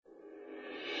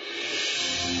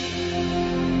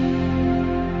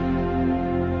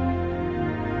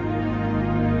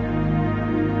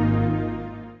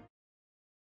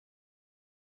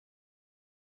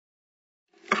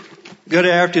Good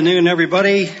afternoon,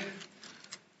 everybody.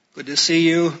 Good to see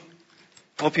you.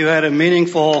 Hope you had a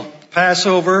meaningful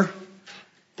Passover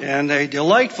and a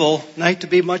delightful night to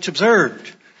be much observed.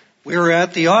 We were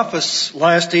at the office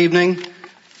last evening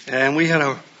and we had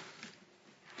a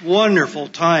wonderful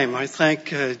time. I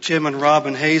thank Jim and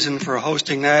Robin Hazen for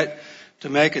hosting that to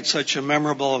make it such a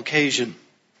memorable occasion.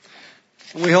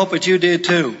 And we hope that you did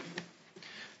too.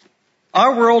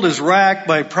 Our world is racked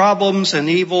by problems and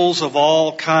evils of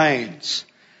all kinds.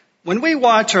 When we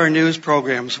watch our news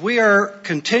programs, we are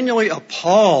continually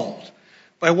appalled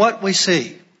by what we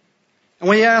see. And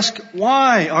we ask,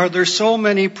 why are there so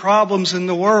many problems in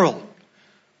the world?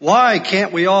 Why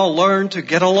can't we all learn to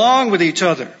get along with each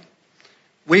other?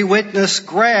 We witness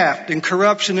graft and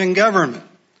corruption in government,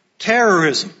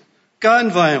 terrorism, gun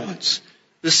violence,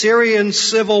 the Syrian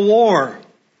civil war,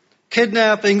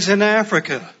 kidnappings in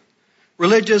Africa,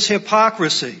 religious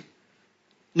hypocrisy,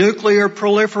 nuclear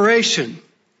proliferation,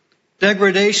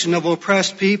 degradation of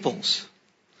oppressed peoples.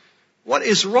 What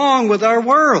is wrong with our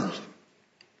world?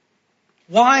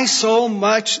 Why so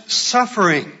much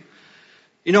suffering?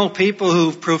 You know, people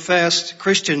who've professed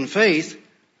Christian faith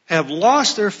have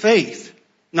lost their faith,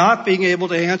 not being able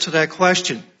to answer that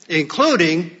question,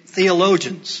 including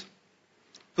theologians,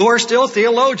 who are still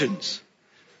theologians,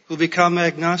 who become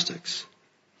agnostics.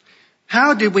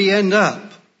 How did we end up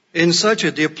in such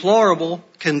a deplorable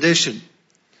condition?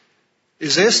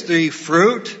 Is this the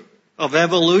fruit of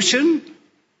evolution?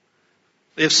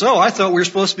 If so, I thought we were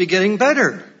supposed to be getting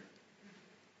better.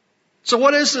 So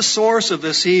what is the source of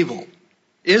this evil?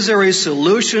 Is there a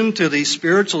solution to the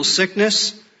spiritual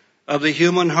sickness of the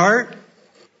human heart?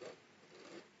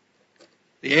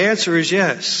 The answer is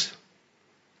yes.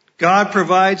 God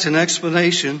provides an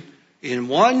explanation in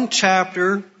one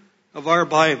chapter of our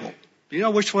Bible. Do you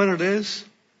know which one it is?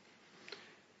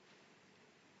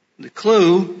 The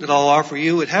clue that I'll offer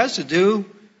you, it has to do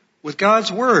with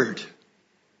God's Word.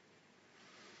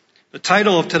 The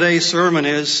title of today's sermon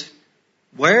is,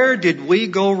 Where Did We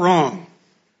Go Wrong?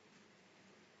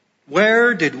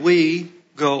 Where did we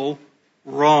go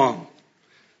wrong?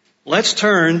 Let's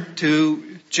turn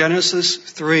to Genesis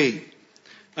 3.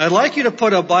 I'd like you to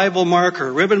put a Bible marker,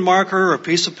 a ribbon marker, or a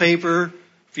piece of paper.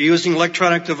 If you're using an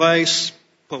electronic device,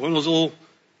 put one of those little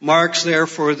marks there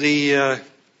for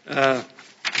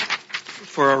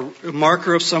for a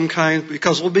marker of some kind,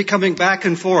 because we'll be coming back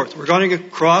and forth. We're going to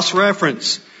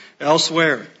cross-reference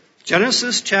elsewhere.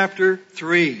 Genesis chapter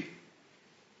 3.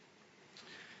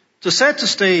 To set the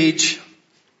stage,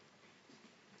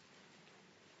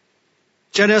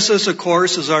 Genesis, of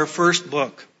course, is our first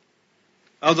book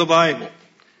of the Bible.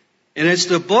 And it's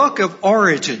the book of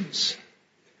origins.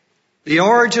 The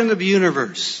origin of the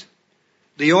universe.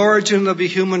 The origin of the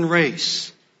human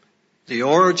race. The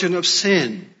origin of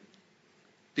sin.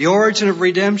 The origin of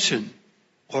redemption.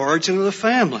 Origin of the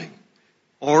family.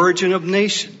 Origin of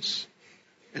nations.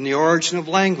 And the origin of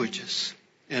languages.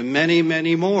 And many,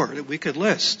 many more that we could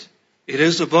list. It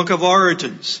is the book of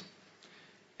origins.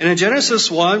 And in Genesis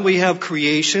 1, we have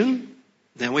creation.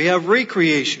 Then we have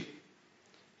recreation.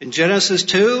 In Genesis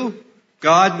 2,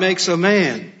 God makes a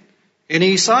man. And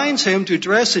he assigns him to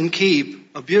dress and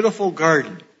keep a beautiful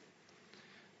garden.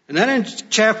 And then in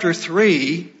chapter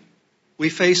 3, we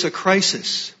face a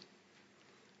crisis.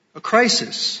 A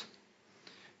crisis.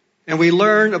 And we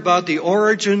learn about the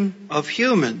origin of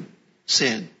human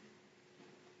sin.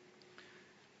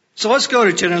 So let's go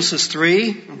to Genesis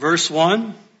 3, verse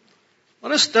 1.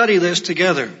 Let us study this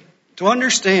together to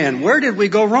understand, where did we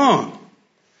go wrong?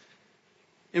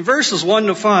 In verses 1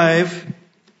 to 5,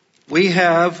 we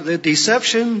have the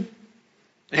deception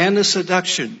and the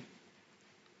seduction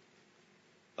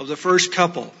of the first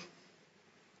couple.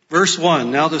 Verse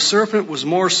 1, Now the serpent was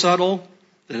more subtle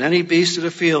than any beast of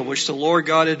the field which the Lord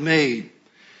God had made.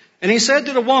 And he said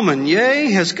to the woman,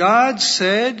 Yea, has God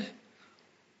said,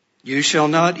 You shall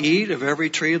not eat of every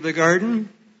tree of the garden?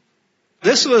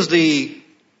 This was the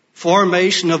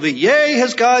formation of the Yea,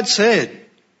 has God said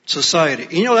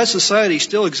society. You know, that society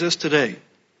still exists today.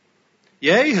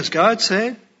 Yea, has God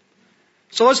said?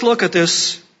 So let's look at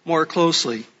this more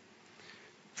closely.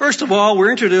 First of all,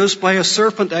 we're introduced by a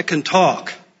serpent that can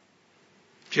talk.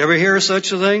 Did you ever hear of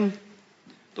such a thing?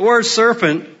 The word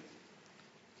serpent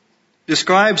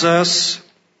describes us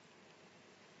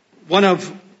one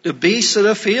of the beasts of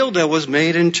the field that was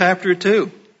made in chapter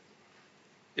 2.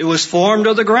 It was formed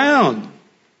of the ground.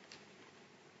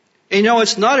 And you know,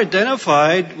 it's not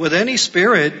identified with any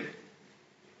spirit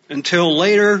until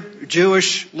later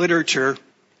Jewish literature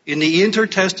in the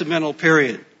intertestamental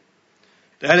period.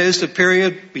 That is the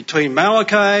period between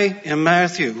Malachi and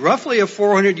Matthew, roughly a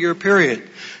 400-year period.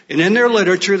 And in their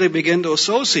literature, they begin to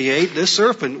associate this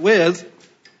serpent with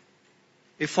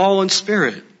a fallen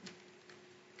spirit.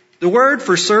 The word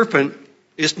for serpent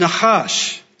is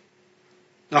Nahash.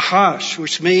 Nahash,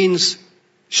 which means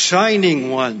shining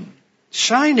one.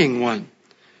 Shining one.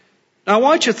 Now I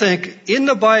want you to think, in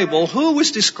the Bible, who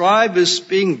was described as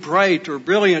being bright or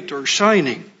brilliant or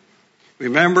shining?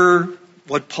 Remember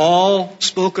what Paul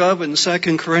spoke of in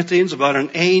 2 Corinthians about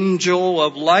an angel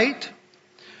of light?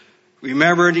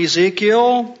 Remember in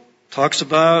Ezekiel, talks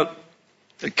about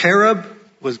the cherub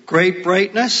with great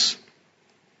brightness.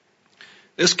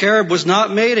 This cherub was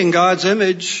not made in God's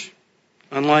image,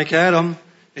 unlike Adam,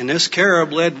 and this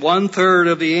cherub led 1/3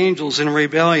 of the angels in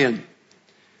rebellion.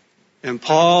 And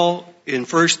Paul in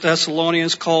 1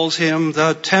 Thessalonians calls him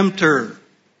the tempter.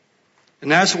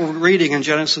 And that's what we're reading in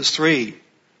Genesis 3,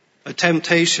 a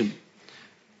temptation.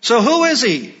 So who is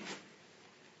he?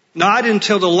 Not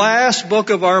until the last book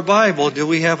of our Bible do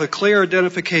we have a clear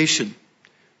identification.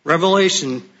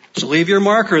 Revelation. So leave your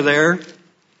marker there.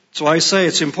 So I say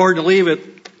it's important to leave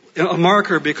it a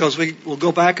marker because we will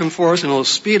go back and forth and it'll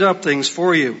speed up things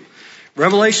for you.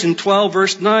 Revelation 12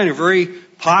 verse 9, a very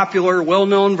popular,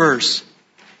 well-known verse.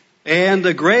 And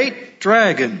the great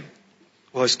dragon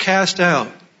was cast out.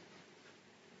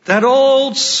 That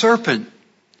old serpent,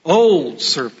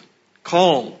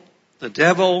 called the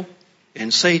devil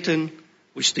and Satan,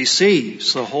 which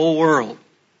deceives the whole world.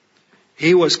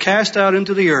 He was cast out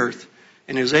into the earth,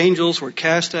 and his angels were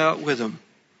cast out with him.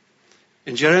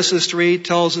 And Genesis 3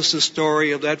 tells us the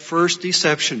story of that first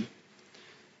deception.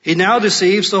 He now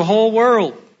deceives the whole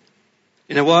world.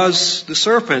 And it was the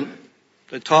serpent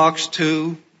that talks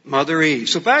to Mother Eve.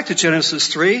 So back to Genesis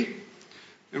 3,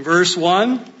 in verse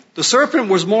 1. The serpent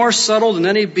was more subtle than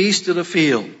any beast of the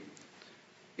field.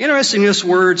 Interesting, this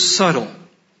word subtle,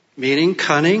 meaning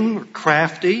cunning or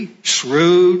crafty,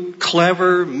 shrewd,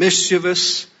 clever,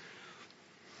 mischievous,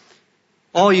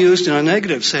 all used in a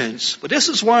negative sense. But this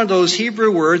is one of those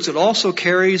Hebrew words that also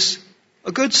carries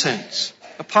a good sense,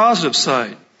 a positive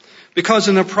side. Because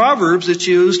in the Proverbs it's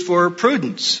used for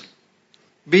prudence,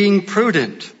 being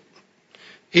prudent.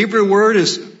 Hebrew word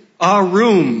is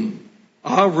arum.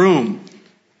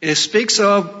 It speaks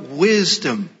of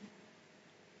wisdom.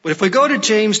 But if we go to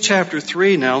James chapter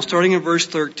 3 now, starting in verse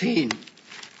 13.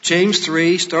 James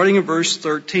 3, starting in verse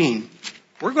 13.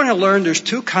 We're going to learn there's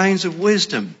two kinds of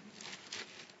wisdom.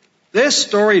 This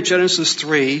story of Genesis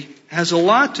 3 has a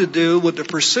lot to do with the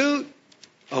pursuit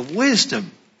of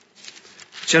wisdom.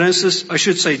 James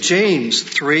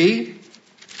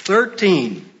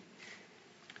 3:13.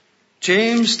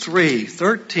 James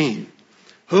 3:13.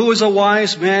 Who is a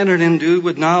wise man and endued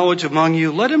with knowledge among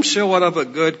you? Let him show out of a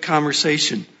good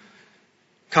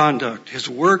conduct, his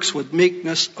works with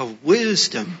meekness of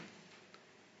wisdom.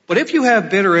 But if you have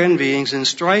bitter envyings and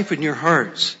strife in your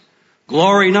hearts,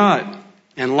 glory not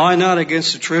and lie not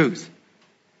against the truth.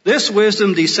 This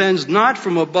wisdom descends not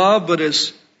from above, but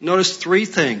is, notice, three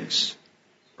things: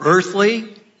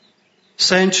 earthly,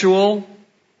 sensual,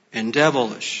 and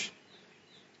devilish.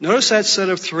 Notice that set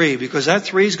of three, because that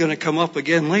three is going to come up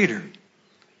again later.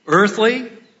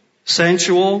 Earthly,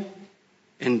 sensual,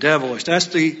 and devilish. That's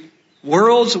the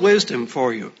world's wisdom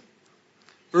for you.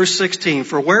 Verse 16,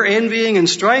 for where envying and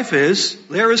strife is,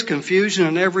 there is confusion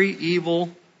in every evil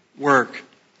work.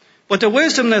 But the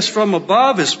wisdom that's from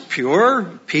above is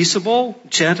pure, peaceable,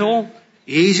 gentle,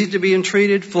 easy to be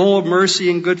entreated, full of mercy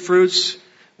and good fruits,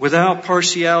 without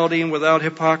partiality and without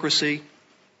hypocrisy.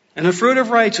 And the fruit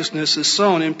of righteousness is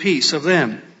sown in peace of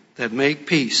them that make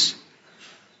peace.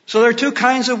 So there are two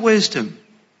kinds of wisdom.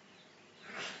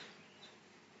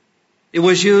 It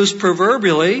was used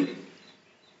proverbially,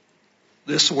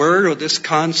 this word or this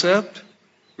concept.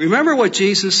 Remember what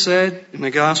Jesus said in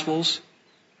the Gospels?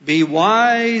 Be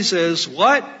wise as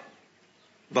what?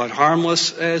 But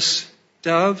harmless as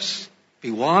doves.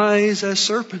 Be wise as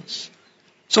serpents.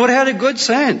 So it had a good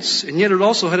sense, and yet it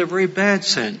also had a very bad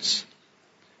sense.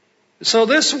 So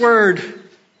this word,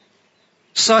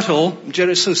 subtle,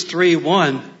 Genesis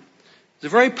 3:1, is a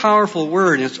very powerful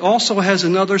word. It also has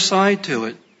another side to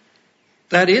it.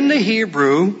 That in the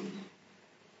Hebrew,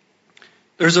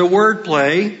 there's a word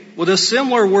play with a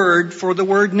similar word for the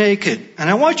word naked.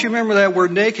 And I want you to remember that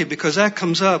word naked because that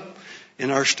comes up in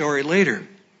our story later.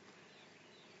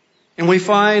 And we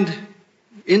find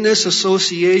in this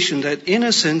association that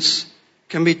innocence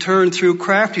can be turned through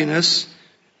craftiness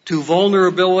to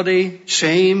vulnerability,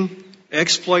 shame,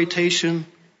 exploitation,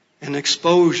 and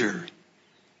exposure.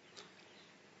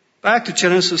 Back to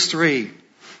Genesis 3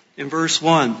 in verse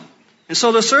 1. And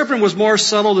so the serpent was more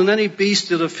subtle than any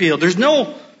beast of the field. There's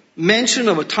no mention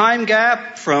of a time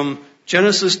gap from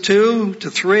Genesis 2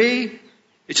 to 3.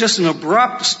 It's just an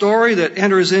abrupt story that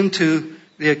enters into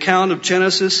the account of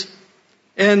Genesis.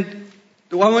 And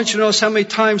I want you to notice how many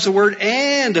times the word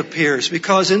 "and" appears,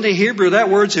 because in the Hebrew that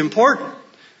word's important.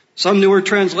 Some newer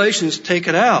translations take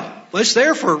it out, but it's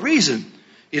there for a reason.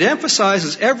 It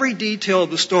emphasizes every detail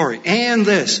of the story, and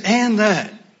this, and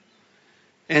that.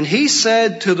 And he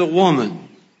said to the woman,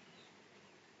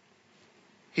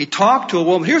 he talked to a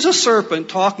woman. Here's a serpent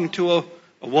talking to a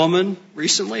woman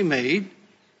recently made,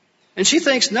 and she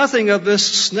thinks nothing of this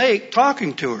snake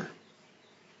talking to her.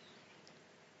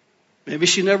 Maybe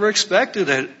she never expected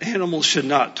that animals should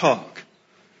not talk.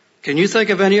 Can you think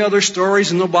of any other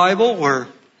stories in the Bible where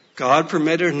God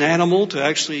permitted an animal to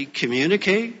actually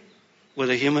communicate with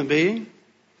a human being?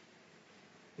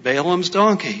 Balaam's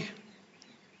donkey.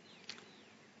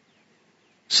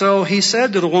 So he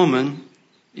said to the woman,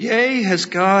 "Yea, has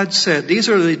God said." These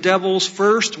are the devil's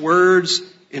first words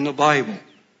in the Bible.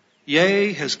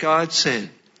 Yea, has God said.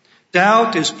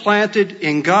 Doubt is planted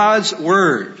in God's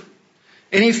word.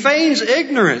 And he feigns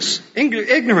ignorance.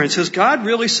 Ignorance. Has God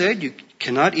really said you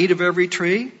cannot eat of every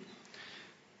tree?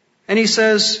 And he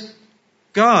says,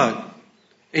 God.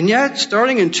 And yet,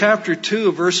 starting in chapter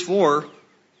 2, verse 4,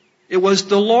 it was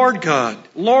the Lord God,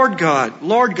 Lord God,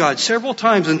 Lord God, several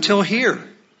times until here.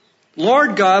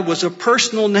 Lord God was a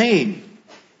personal name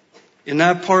in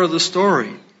that part of the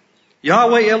story.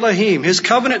 Yahweh Elohim, his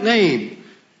covenant name,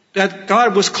 that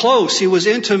God was close, he was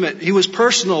intimate, he was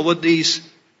personal with these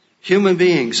human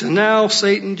beings. And now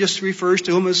Satan just refers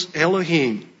to him as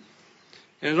Elohim.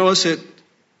 And notice that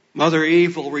Mother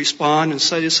Eve will respond and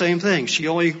say the same thing. She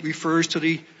only refers to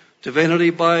the divinity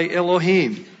by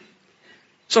Elohim.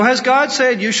 So has God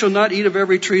said, you shall not eat of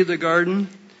every tree of the garden?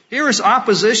 Here is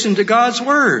opposition to God's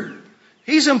word.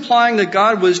 He's implying that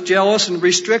God was jealous and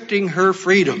restricting her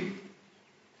freedom.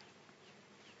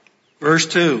 Verse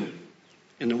 2.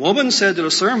 And the woman said to the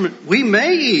serpent, we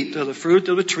may eat of the fruit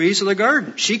of the trees of the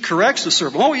garden. She corrects the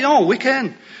serpent. Oh, no, we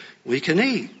can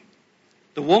eat.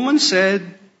 The woman said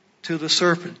to the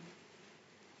serpent,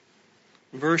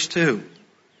 verse 2,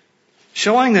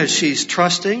 showing that she's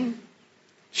trusting.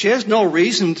 She has no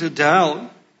reason to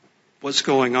doubt what's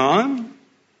going on.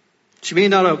 She may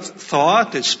not have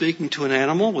thought that speaking to an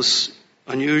animal was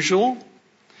unusual.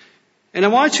 And I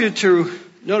want you to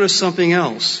notice something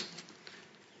else.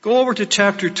 Go over to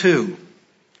chapter 2.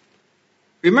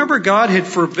 Remember, God had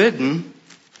forbidden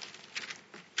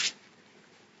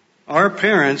our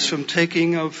parents from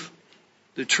taking of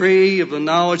the tree of the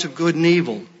knowledge of good and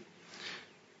evil.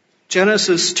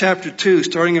 Genesis chapter 2,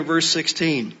 starting in verse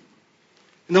 16.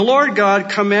 And the Lord God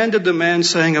commanded the man,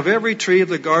 saying, of every tree of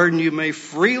the garden you may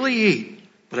freely eat,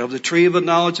 but of the tree of the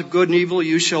knowledge of good and evil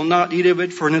you shall not eat of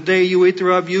it, for in the day you eat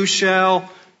thereof you shall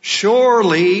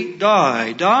surely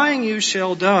die. Dying you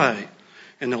shall die.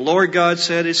 And the Lord God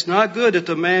said, it's not good that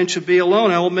the man should be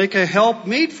alone. I will make a help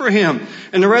meet for him.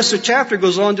 And the rest of the chapter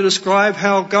goes on to describe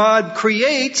how God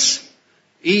creates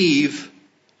Eve.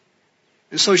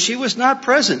 And so she was not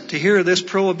present to hear this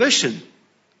prohibition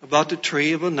about the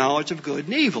tree of the knowledge of good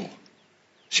and evil.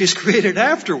 She's created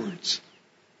afterwards,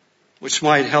 which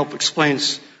might help explain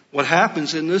what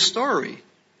happens in this story.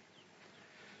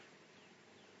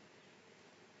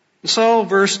 And so,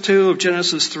 verse 2 of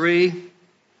Genesis 3,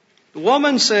 the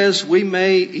woman says, we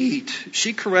may eat.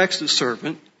 She corrects the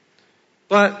serpent.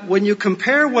 But when you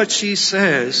compare what she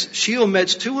says, she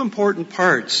omits two important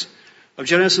parts of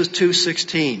Genesis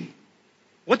 2:16.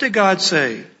 What did God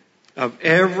say? Of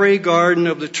every garden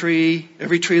of the tree,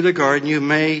 every tree of the garden, you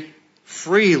may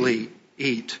freely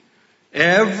eat.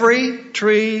 Every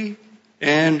tree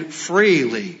and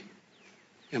freely.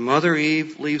 And Mother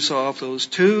Eve leaves off those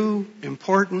two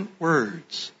important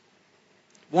words.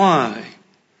 Why?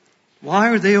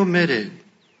 Why are they omitted?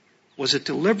 Was it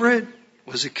deliberate?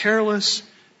 Was it careless?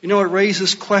 You know, it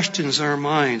raises questions in our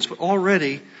minds, but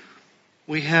already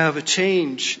we have a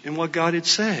change in what God had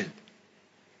said.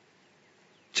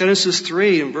 Genesis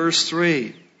 3 and verse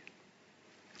 3.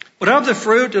 But of the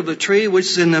fruit of the tree which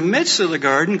is in the midst of the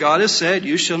garden, God has said,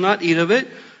 you shall not eat of it,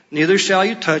 neither shall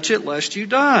you touch it, lest you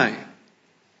die.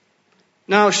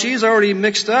 Now, she's already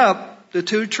mixed up the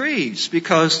two trees,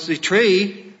 because the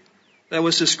tree that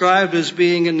was described as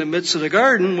being in the midst of the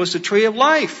garden was the tree of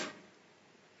life.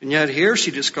 And yet here she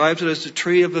describes it as the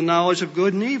tree of the knowledge of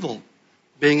good and evil,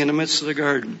 being in the midst of the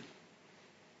garden.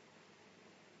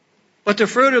 But the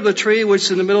fruit of the tree which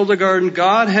is in the middle of the garden,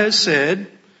 God has said,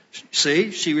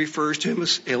 see, she refers to him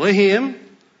as Elohim,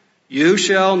 you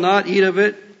shall not eat of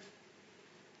it,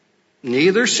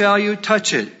 neither shall you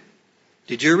touch it.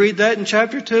 Did you read that in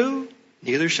chapter 2?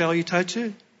 Neither shall you touch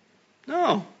it?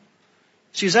 No.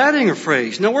 She's adding a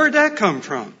phrase. Now, where'd that come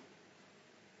from?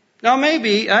 Now,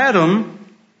 maybe Adam,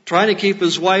 trying to keep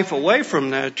his wife away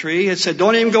from that tree, had said,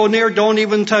 don't even go near, don't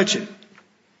even touch it.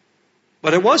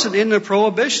 But it wasn't in the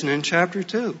prohibition in chapter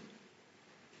 2.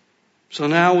 So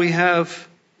now we have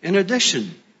an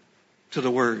addition to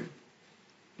the word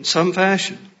in some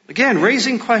fashion. Again,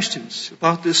 raising questions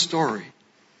about this story.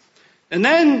 And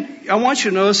then I want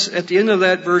you to notice at the end of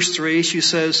that verse 3, she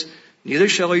says, neither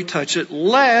shall you touch it,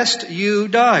 lest you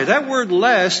die. That word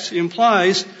lest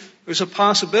implies there's a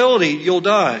possibility you'll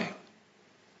die.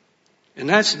 And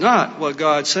that's not what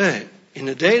God said. In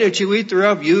the day that you eat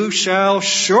thereof, you shall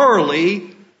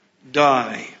surely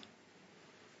die.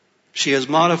 She has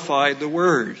modified the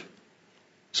word.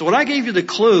 So when I gave you the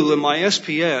clue in my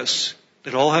SPS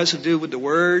that all has to do with the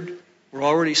word, we're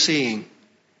already seeing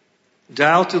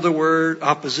doubt of the word,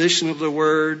 opposition of the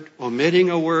word, omitting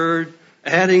a word,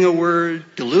 adding a word,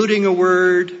 diluting a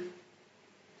word.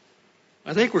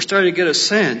 I think we're starting to get a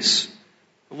sense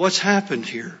of what's happened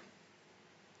here.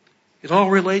 It all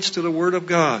relates to the Word of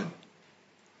God.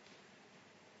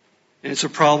 And it's a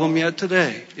problem yet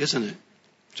today, isn't it?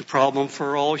 It's a problem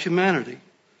for all humanity.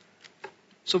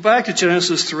 So back to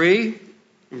Genesis 3,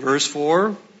 verse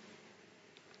 4.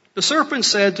 The serpent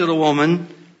said to the woman,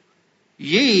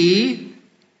 ye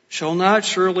shall not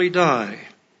surely die.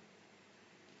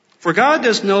 For God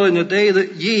does know in the day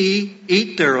that ye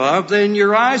eat thereof, then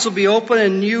your eyes will be open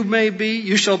and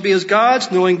you shall be as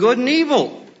gods, knowing good and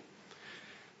evil.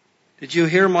 Did you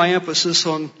hear my emphasis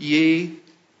on ye?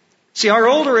 See, our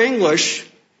older English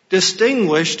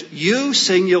distinguished you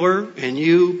singular and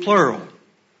you plural,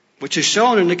 which is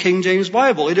shown in the King James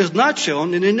Bible. It is not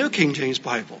shown in the New King James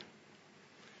Bible.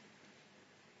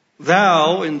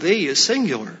 Thou and thee is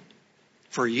singular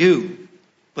for you,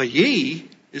 but ye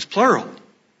is plural.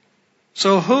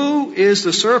 So who is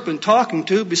the serpent talking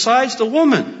to besides the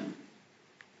woman?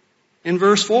 In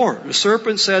verse 4, the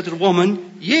serpent said to the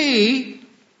woman, ye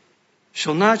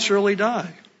shall not surely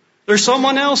die. There's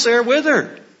someone else there with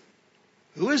her.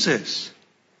 Who is this?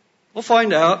 We'll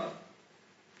find out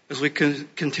as we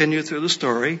continue through the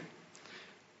story.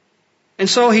 And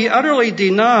so he utterly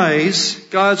denies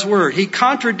God's word. He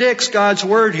contradicts God's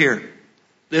word here,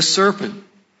 this serpent,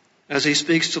 as he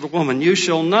speaks to the woman. You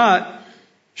shall not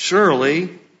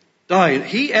surely die.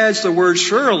 He adds the word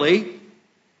surely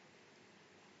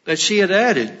that she had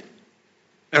added,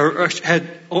 or had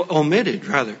omitted,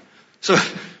 rather. So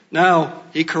now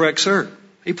he corrects her.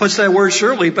 He puts that word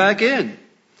surely back in.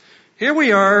 Here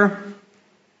we are.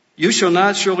 You shall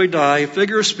not surely die.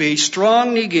 Figure of speech,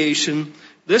 strong negation.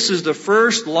 This is the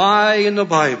first lie in the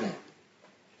Bible.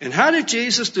 And how did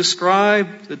Jesus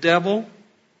describe the devil?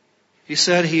 He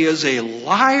said he is a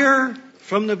liar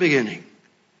from the beginning.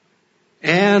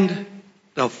 And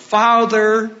the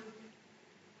father,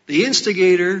 the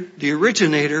instigator, the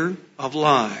originator of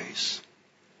lies.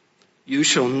 You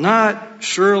shall not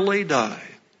surely die.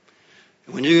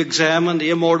 And when you examine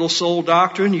the immortal soul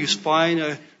doctrine, you find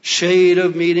a shade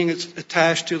of meaning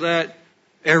attached to that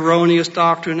erroneous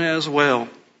doctrine as well.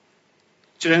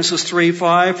 Genesis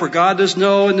 3:5, for God does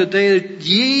know in the day that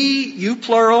ye, you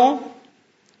plural,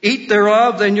 eat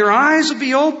thereof, then your eyes will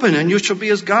be open, and you shall be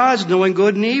as gods, knowing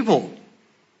good and evil.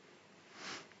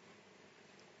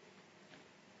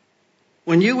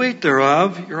 When you eat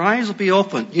thereof, your eyes will be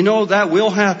open. You know that will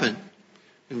happen.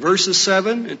 In verses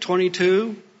 7 and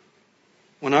 22,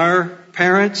 when our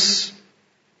parents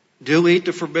do eat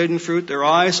the forbidden fruit, their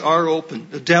eyes are open.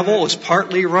 The devil is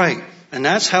partly right. And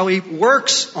that's how he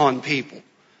works on people,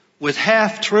 with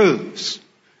half-truths.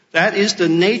 That is the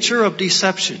nature of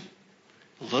deception.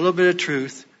 A little bit of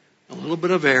truth, a little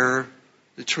bit of error,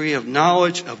 the tree of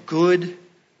knowledge of good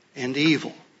and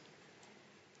evil.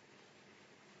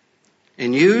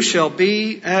 And you shall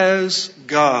be as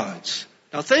gods.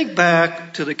 Now think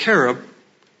back to the cherub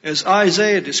as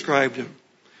Isaiah described him.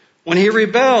 When he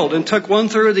rebelled and took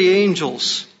 1/3 of the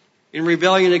angels in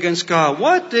rebellion against God,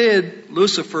 what did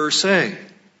Lucifer say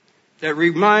that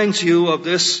reminds you of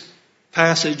this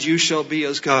passage, you shall be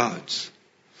as gods?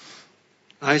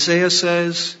 Isaiah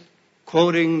says,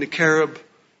 quoting the cherub,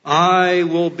 I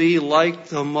will be like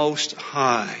the Most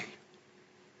High.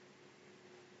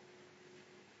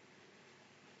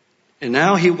 And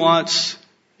now he wants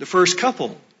the first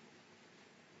couple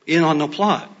in on the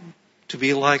plot to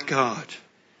be like God.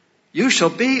 You shall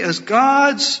be as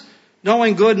gods,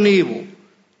 knowing good and evil.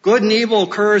 Good and evil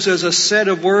occurs as a set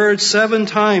of words 7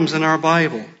 times in our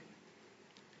Bible.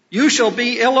 You shall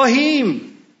be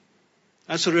Elohim.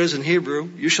 That's what it is in Hebrew.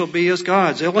 You shall be as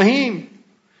gods. Elohim.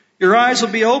 Your eyes will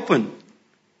be open.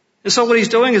 And so what he's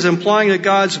doing is implying that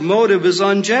God's motive is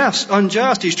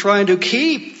unjust. He's trying to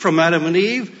keep from Adam and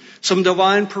Eve some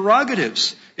divine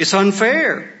prerogatives. It's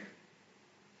unfair.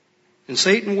 And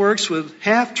Satan works with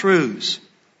half-truths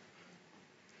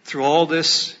through all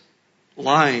this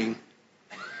lying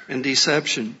and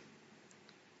deception.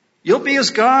 You'll be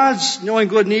as gods, knowing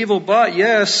good and evil, but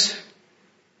yes,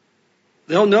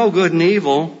 they'll know good and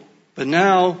evil, but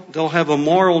now they'll have a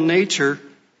moral nature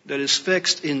that is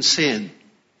fixed in sin.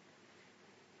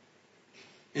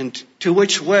 And to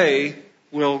which way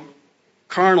will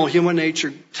carnal human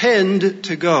nature tend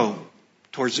to go?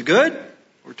 Towards the good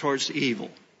or towards the evil?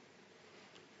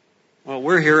 Well,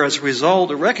 we're here as a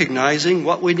result of recognizing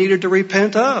what we needed to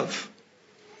repent of.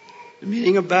 The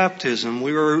meaning of baptism.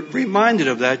 We were reminded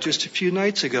of that just a few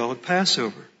nights ago at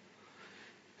Passover.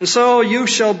 And so you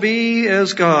shall be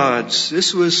as gods.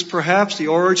 This was perhaps the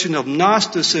origin of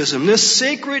Gnosticism, this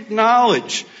secret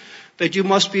knowledge that you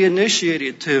must be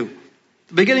initiated to.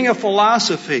 The beginning of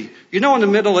philosophy. You know, in the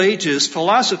Middle Ages,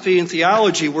 philosophy and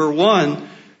theology were one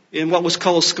in what was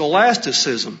called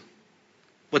scholasticism.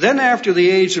 But then after the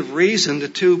age of reason, the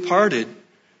two parted.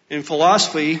 And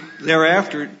philosophy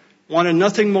thereafter wanted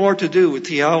nothing more to do with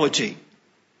theology.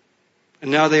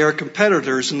 And now they are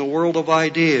competitors in the world of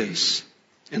ideas.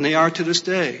 And they are to this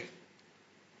day.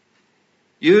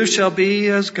 You shall be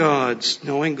as gods,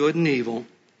 knowing good and evil.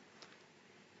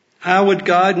 How would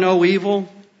God know evil?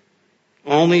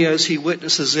 Only as he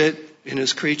witnesses it in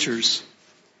his creatures.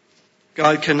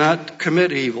 God cannot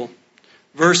commit evil.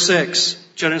 Verse 6,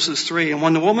 Genesis 3. And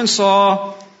when the woman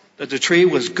saw that the tree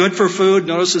was good for food,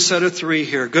 notice the set of three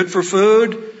here. Good for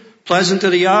food, pleasant to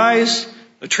the eyes,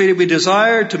 a tree to be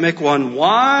desired, to make one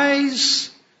wise.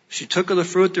 She took of the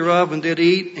fruit thereof and did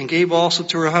eat, and gave also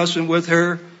to her husband with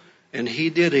her, and he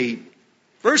did eat.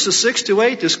 Verses 6 to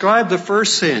 8 describe the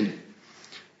first sin.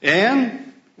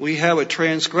 And we have a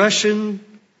transgression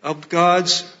of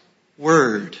God's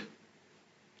word.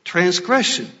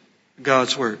 Transgression of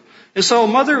God's word. And so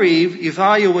Mother Eve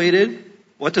evaluated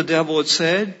what the devil had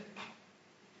said,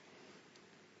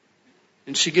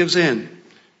 and she gives in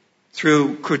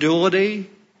through credulity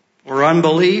or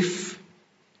unbelief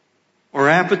or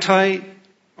appetite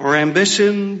or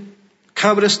ambition,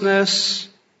 covetousness,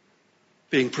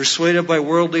 being persuaded by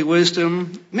worldly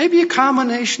wisdom, maybe a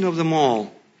combination of them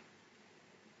all.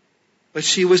 But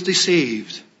she was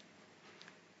deceived.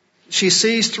 She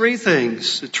sees three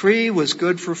things. The tree was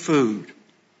good for food,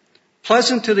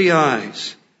 pleasant to the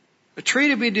eyes, a tree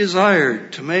to be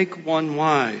desired, to make one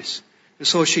wise. And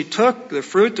so she took the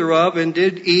fruit thereof and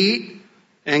did eat,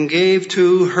 and gave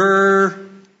to her,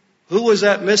 who was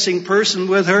that missing person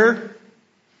with her?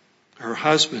 Her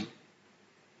husband.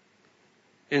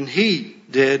 And he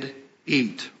did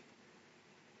eat.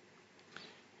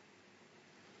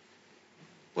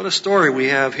 What a story we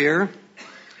have here.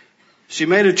 She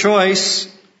made a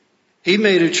choice. He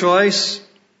made a choice.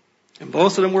 And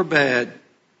both of them were bad.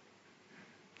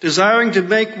 Desiring to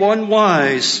make one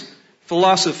wise.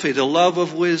 Philosophy, the love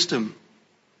of wisdom.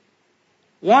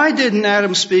 Why didn't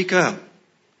Adam speak up?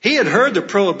 He had heard the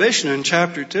prohibition in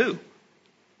chapter 2.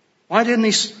 Why didn't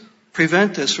he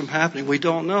prevent this from happening? We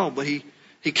don't know, but he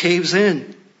caves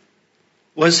in.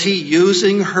 Was he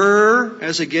using her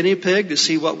as a guinea pig to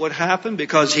see what would happen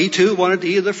because he too wanted to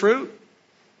eat of the fruit?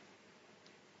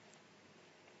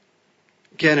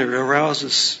 Again, it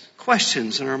arouses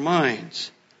questions in our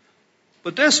minds.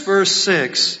 But this verse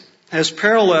 6 has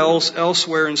parallels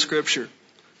elsewhere in Scripture.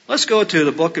 Let's go to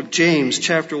the book of James,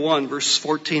 chapter 1, verses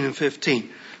 14 and 15.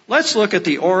 Let's look at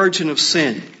the origin of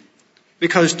sin,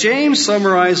 because James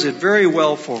summarized it very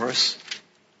well for us.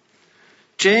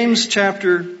 James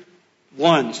chapter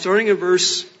 1, starting at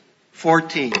verse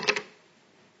 14.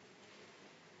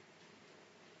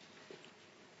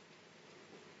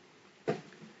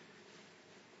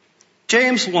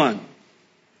 James 1,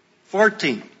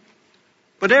 14.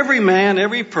 But every man,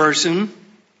 every person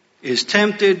is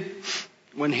tempted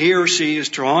when he or she is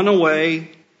drawn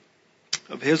away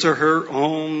of his or her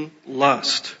own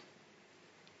lust,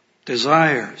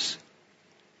 desires,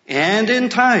 and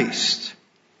enticed.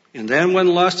 And then when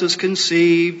lust is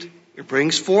conceived, it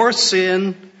brings forth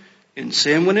sin, and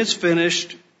sin, when it's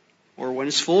finished, or when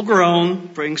it's full grown,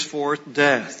 brings forth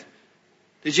death.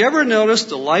 Did you ever notice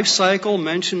the life cycle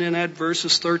mentioned in that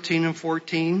verses 13 and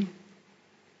 14?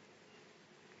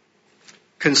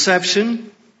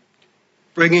 Conception,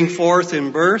 bringing forth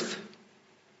in birth,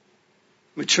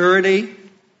 maturity,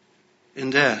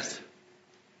 and death.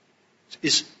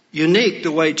 It's unique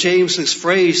the way James has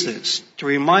phrased this to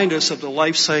remind us of the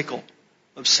life cycle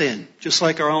of sin, just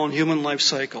like our own human life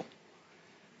cycle.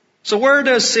 So where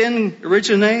does sin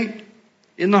originate?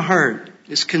 in the heart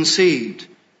is conceived.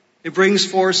 It brings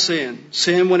forth sin.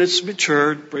 Sin, when it's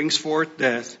matured, brings forth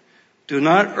death. Do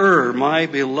not err, my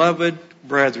beloved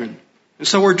brethren. And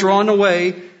so we're drawn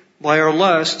away by our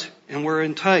lust and we're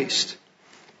enticed.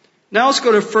 Now let's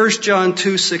go to 1 John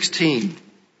 2:16.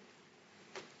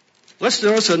 Let's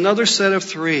notice another set of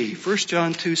three. 1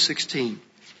 John 2:16.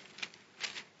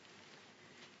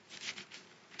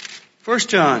 1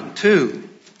 John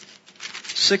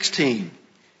 2:16.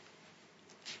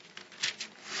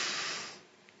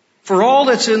 For all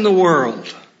that's in the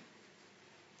world,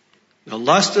 the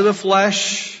lust of the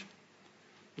flesh,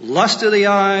 lust of the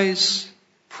eyes,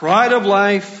 pride of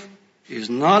life, is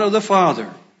not of the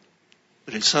Father,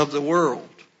 but it's of the world.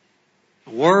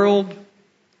 The world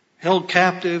held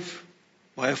captive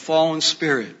by a fallen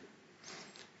spirit.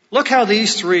 Look how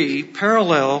these three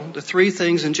parallel the three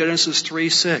things in Genesis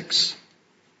 3:6.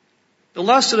 The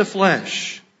lust of the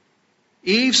flesh.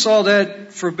 Eve saw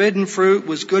that forbidden fruit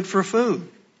was good for food.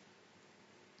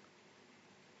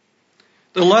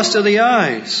 The lust of the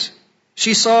eyes.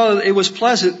 She saw that it was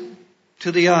pleasant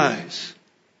to the eyes.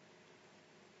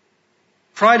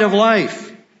 Pride of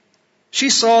life. She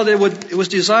saw that it was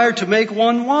desired to make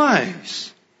one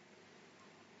wise.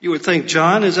 You would think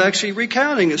John is actually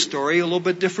recounting a story, a little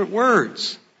bit different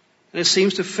words. And it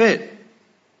seems to fit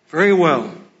very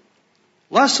well.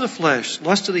 Lust of the flesh,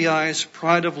 lust of the eyes,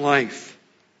 pride of life.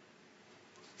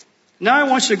 Now I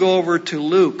want you to go over to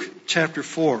Luke chapter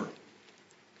 4.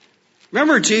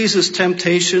 Remember Jesus'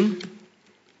 temptation,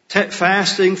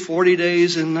 fasting 40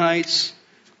 days and nights,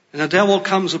 and the devil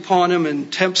comes upon him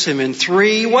and tempts him in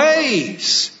three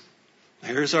ways.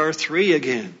 There's our three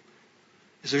again.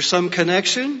 Is there some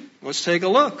connection? Let's take a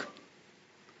look.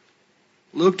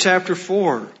 Luke chapter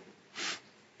 4,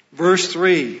 verse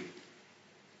 3.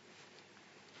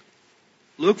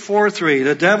 Luke 4:3.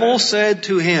 The devil said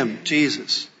to him,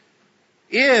 Jesus,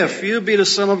 if you be the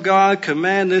Son of God,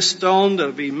 command this stone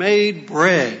to be made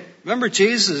bread. Remember,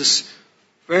 Jesus is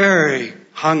very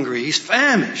hungry. He's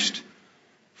famished.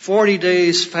 40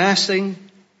 days fasting.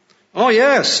 Oh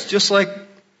yes, just like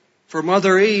for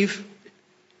Mother Eve,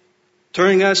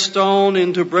 turning that stone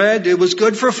into bread, it was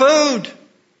good for food.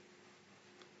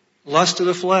 Lust of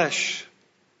the flesh.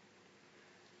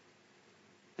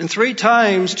 And 3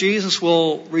 times Jesus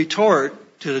will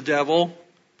retort to the devil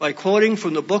by quoting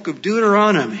from the book of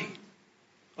Deuteronomy,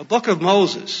 a book of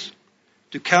Moses,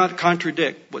 to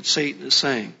contradict what Satan is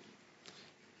saying.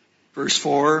 Verse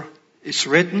 4, it's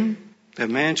written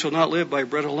that man shall not live by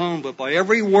bread alone, but by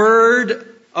every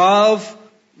word of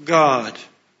God.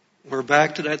 We're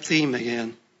back to that theme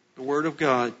again, the word of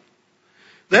God.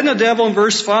 Then the devil in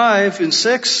verse 5 and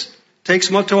 6 takes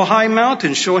him up to a high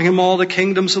mountain, showing him all the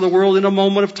kingdoms of the world in a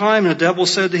moment of time. And the devil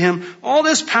said to him, all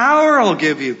this power I'll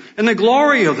give you, and the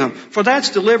glory of them, for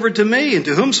that's delivered to me, and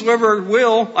to whomsoever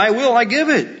I give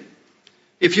it.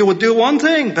 If you will do one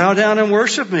thing, bow down and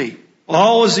worship me.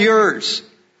 All is yours.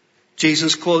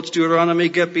 Jesus quotes Deuteronomy,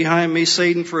 get behind me,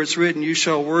 Satan, for it's written, you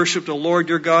shall worship the Lord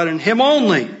your God, and him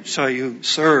only shall you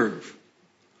serve.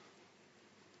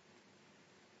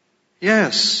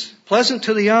 Yes, pleasant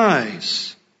to the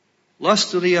eyes.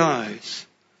 Lust of the eyes.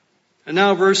 And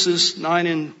now verses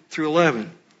 9 through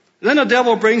 11. Then the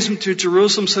devil brings him to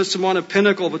Jerusalem, sets him on a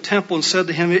pinnacle of a temple, and said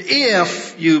to him,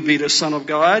 if you be the Son of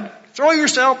God, throw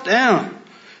yourself down.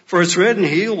 For it's written,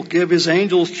 he will give his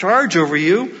angels charge over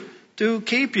you to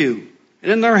keep you.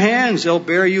 And in their hands they'll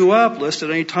bear you up, lest at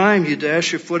any time you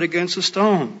dash your foot against a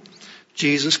stone.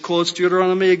 Jesus quotes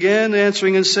Deuteronomy again,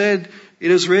 answering and said, it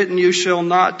is written, you shall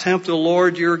not tempt the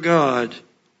Lord your God.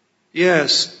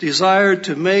 Yes, desire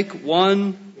to make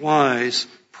one wise.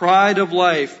 Pride of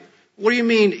life. What do you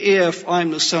mean if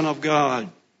I'm the Son of God?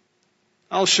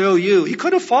 I'll show you. He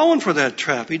could have fallen for that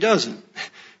trap. He doesn't.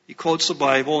 He quotes the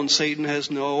Bible and Satan has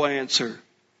no answer.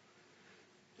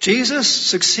 Jesus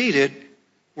succeeded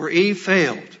where Eve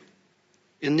failed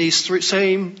in these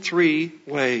same three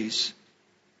ways.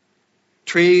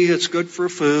 Tree that's good for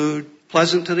food,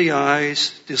 pleasant to the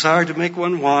eyes, desire to make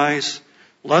one wise,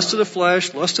 lust of the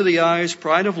flesh, lust of the eyes,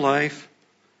 pride of life.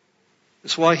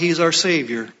 That's why he's our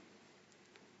Savior.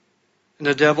 And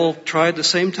the devil tried the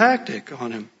same tactic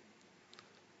on him.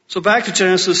 So back to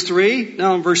Genesis 3,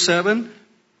 now in verse 7.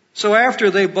 So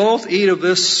after they both eat of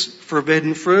this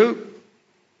forbidden fruit,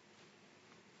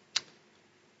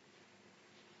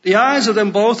 the eyes of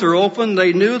them both are open.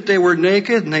 They knew that they were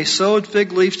naked, and they sewed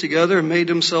fig leaves together and made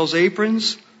themselves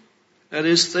aprons. That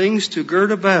is, things to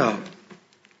gird about.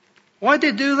 Why'd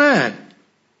they do that?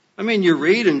 I mean, you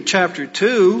read in chapter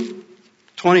 2,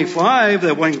 25,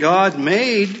 that when God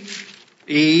made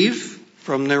Eve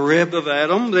From the rib of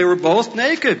Adam, they were both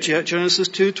naked. Genesis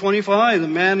 2:25, the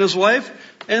man and his wife,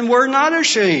 and were not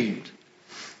ashamed.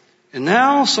 And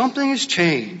now something has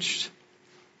changed.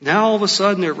 Now all of a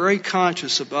sudden they're very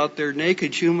conscious about their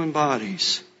naked human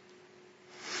bodies.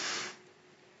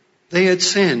 They had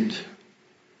sinned.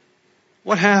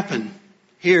 What happened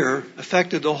here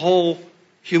affected the whole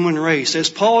human race,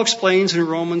 as Paul explains in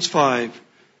Romans 5.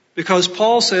 Because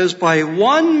Paul says, by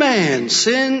one man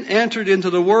sin entered into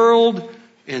the world,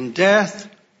 and death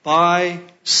by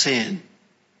sin.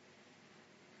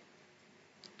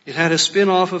 It had a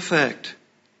spin-off effect,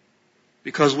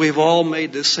 because we've all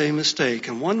made this same mistake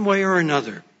in one way or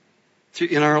another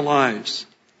in our lives.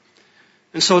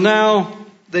 And so now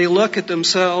they look at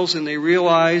themselves and they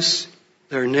realize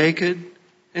they're naked,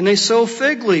 and they sew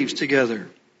fig leaves together.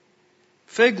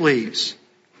 Fig leaves.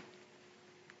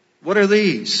 What are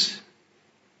these?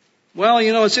 Well,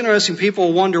 it's interesting.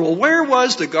 People wonder, well, where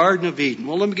was the Garden of Eden?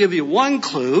 Well, let me give you one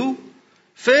clue.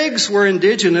 Figs were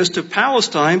indigenous to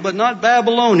Palestine, but not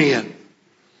Babylonian.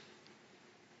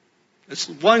 That's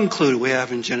one clue we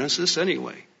have in Genesis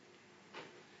anyway.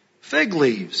 Fig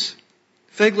leaves.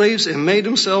 Fig leaves, and made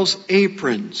themselves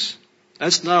aprons.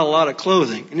 That's not a lot of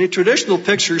clothing. And the traditional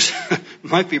pictures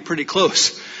might be pretty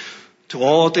close to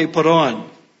all that they put on.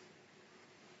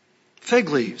 Fig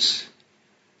leaves.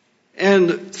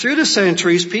 And through the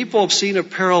centuries, people have seen a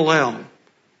parallel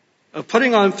of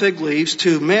putting on fig leaves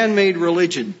to man-made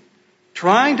religion,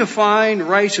 trying to find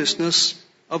righteousness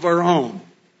of our own.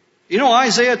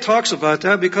 Isaiah talks about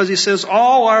that because he says,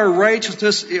 all our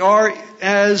righteousness are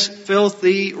as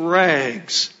filthy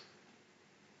rags.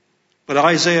 But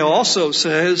Isaiah also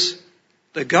says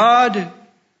that God,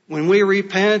 when we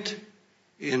repent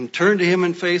and turn to Him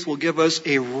in faith, will give us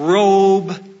a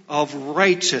robe of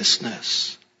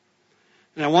righteousness.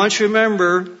 And I want you to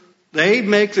remember, they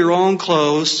make their own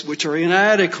clothes, which are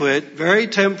inadequate, very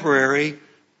temporary,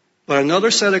 but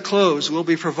another set of clothes will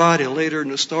be provided later in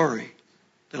the story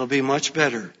that'll be much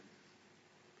better.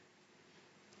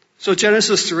 So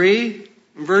Genesis 3,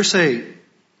 verse 8.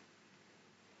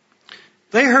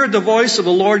 They heard the voice of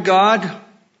the Lord God.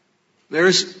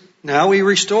 Now He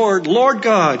restored, Lord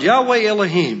God, Yahweh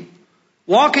Elohim,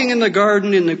 walking in the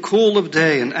garden in the cool of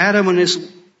day, and Adam and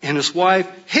his wife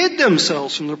hid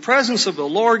themselves from the presence of the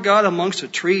Lord God amongst the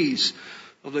trees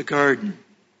of the garden.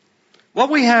 What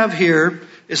we have here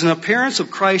is an appearance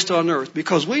of Christ on earth,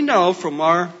 because we know from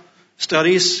our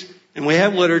studies, and we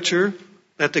have literature,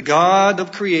 that the God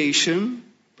of creation,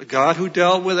 the God who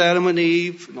dealt with Adam and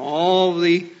Eve and all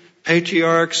the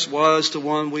patriarchs, was the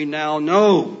one we now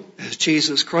know as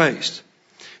Jesus Christ.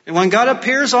 And when God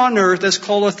appears on earth, that's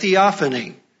called a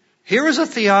theophany. Here is a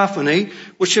theophany,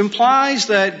 which implies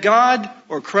that God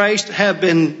or Christ have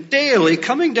been daily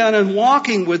coming down and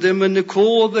walking with them in the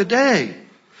cool of the day.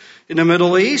 In the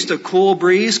Middle East, a cool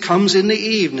breeze comes in the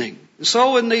evening. And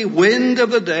so in the wind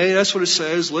of the day, that's what it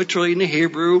says literally in the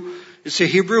Hebrew. It's the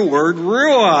Hebrew word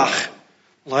ruach,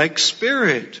 like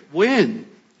spirit, wind,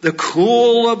 the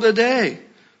cool of the day.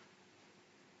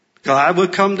 God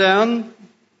would come down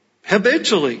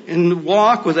habitually and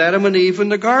walk with Adam and Eve in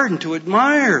the garden to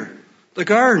admire the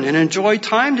garden and enjoy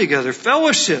time together,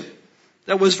 fellowship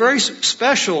that was very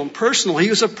special and personal. He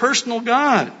was a personal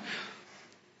God.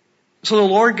 So the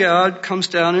Lord God comes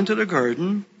down into the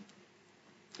garden,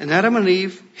 and Adam and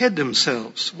Eve hid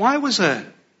themselves. Why was that?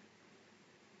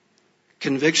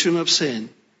 Conviction of sin.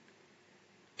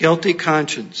 Guilty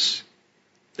conscience.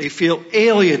 They feel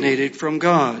alienated from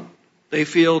God. They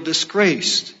feel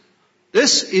disgraced.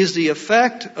 This is the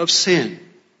effect of sin.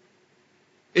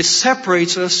 It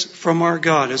separates us from our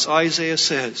God, as Isaiah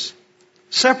says.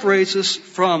 Separates us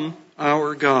from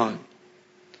our God.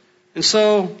 And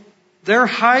so they're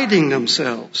hiding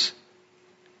themselves.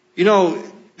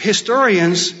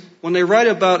 Historians, when they write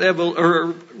about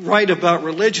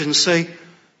religion, say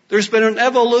there's been an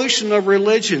evolution of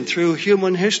religion through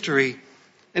human history,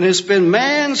 and it's been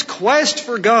man's quest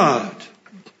for God.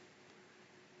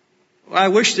 I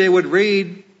wish they would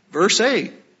read verse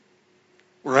 8.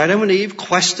 Were Adam and Eve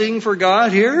questing for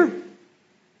God here?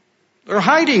 They're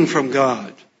hiding from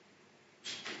God.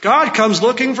 God comes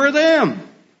looking for them.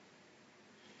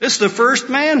 This is the first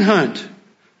manhunt.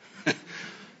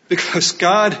 Because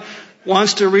God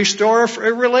wants to restore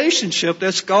a relationship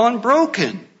that's gone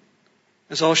broken,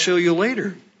 as I'll show you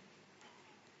later.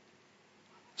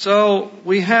 So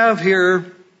we have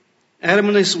here Adam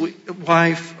and his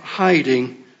wife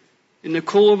hiding in the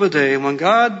cool of a day when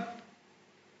God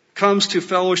comes to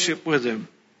fellowship with him.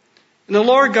 And the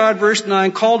Lord God, verse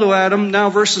 9, called to Adam. Now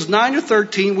verses 9 to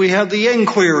 13, we have the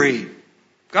inquiry.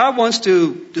 God wants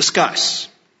to discuss.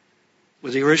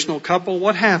 with the original couple,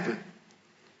 what happened?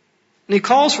 And he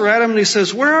calls for Adam and he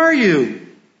says, "Where are you?"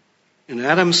 And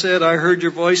Adam said, "I heard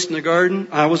your voice in the garden.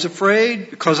 I was afraid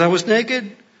because I was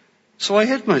naked, so I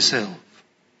hid myself."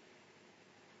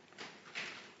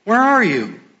 Where are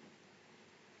you?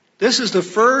 This is the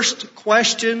first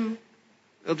question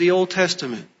of the Old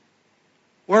Testament.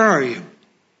 Where are you?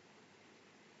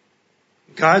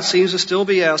 God seems to still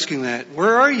be asking that.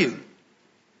 Where are you?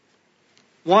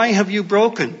 Why have you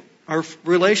broken our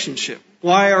relationship?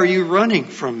 Why are you running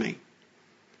from me?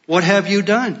 What have you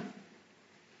done?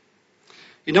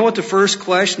 You know what the first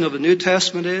question of the New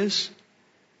Testament is?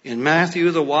 In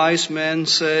Matthew, the wise men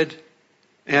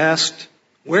asked,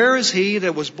 "Where is he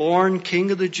that was born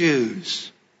King of the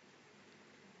Jews?"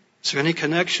 Is there any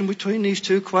connection between these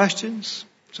two questions?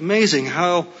 It's amazing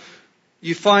how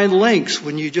you find links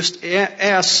when you just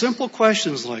ask simple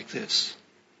questions like this.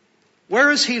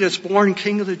 Where is he that's born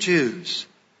King of the Jews?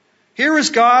 Here is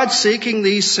God seeking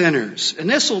these sinners, and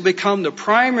this will become the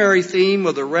primary theme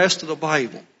of the rest of the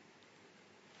Bible.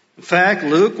 In fact,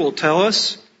 Luke will tell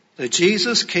us that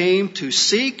Jesus came to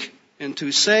seek and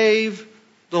to save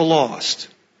the lost,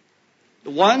 the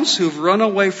ones who've run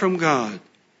away from God.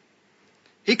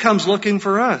 He comes looking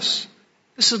for us.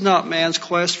 This is not man's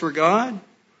quest for God.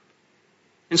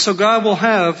 And so God will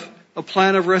have a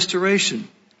plan of restoration.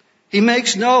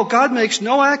 God makes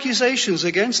no accusations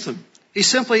against them. He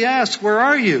simply asks, "Where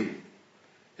are you?"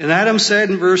 And Adam said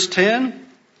in verse 10,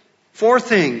 4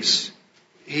 things.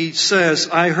 He says,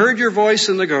 "I heard your voice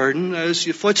in the garden," as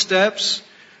your footsteps,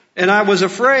 "and I was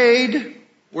afraid."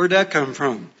 Where'd that come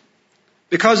from?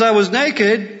 "Because I was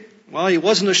naked." Well, he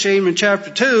wasn't ashamed in chapter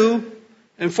 2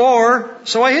 and 4,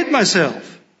 so I hid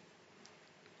myself.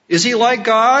 Is he like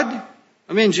God?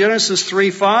 Genesis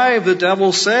 3:5, the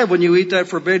devil said, "When you eat that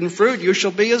forbidden fruit, you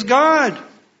shall be as God."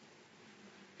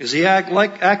 Is he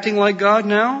acting like God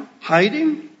now?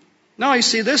 Hiding? No, you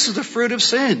see, this is the fruit of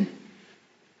sin.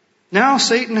 Now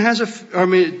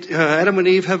Adam and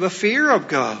Eve have a fear of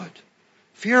God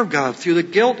through the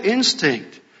guilt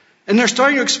instinct. And they're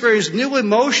starting to experience new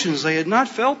emotions they had not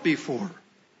felt before.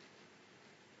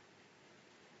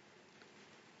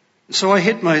 So I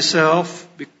hid myself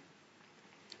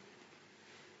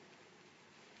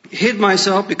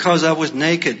because I was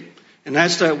naked. And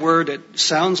that's that word that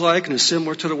sounds like and is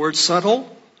similar to the word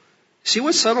subtle. See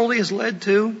what subtlety has led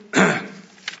to?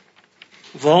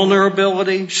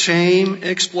 Vulnerability, shame,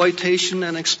 exploitation,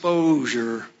 and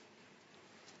exposure.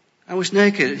 I was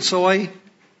naked, and so I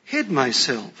hid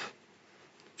myself.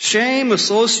 Shame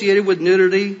associated with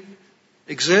nudity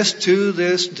exists to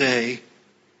this day.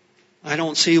 I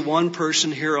don't see one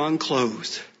person here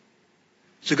unclothed.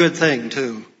 It's a good thing,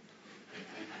 too.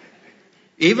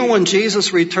 Even when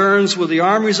Jesus returns with the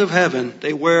armies of heaven,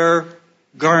 they wear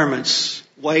garments,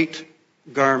 white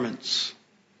garments.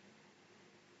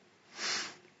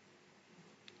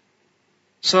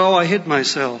 So I hid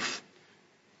myself,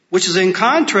 which is in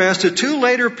contrast to 2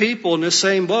 later people in this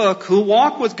same book who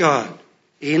walk with God,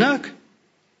 Enoch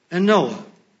and Noah.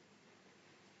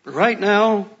 But right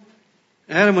now,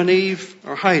 Adam and Eve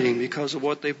are hiding because of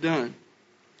what they've done.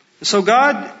 And so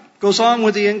God goes on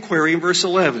with the inquiry in verse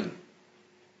 11.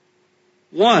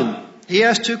 1, he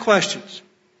asks 2 questions.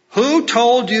 Who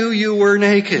told you you were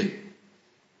naked?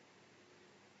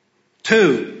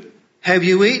 2, have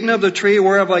you eaten of the tree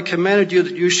whereof I commanded you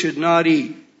that you should not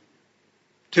eat?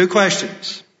 2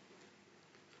 questions.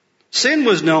 Sin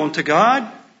was known to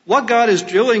God. What God is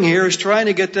doing here is trying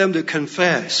to get them to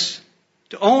confess,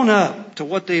 to own up to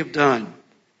what they've done.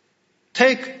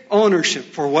 Take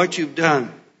ownership for what you've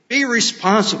done. Be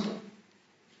responsible.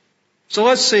 So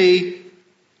let's see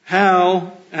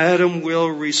how Adam will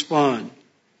respond.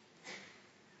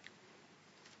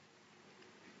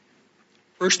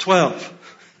 Verse 12.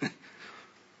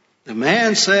 The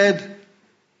man said,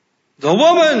 "The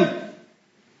woman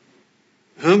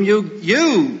whom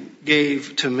you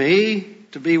gave to me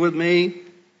to be with me,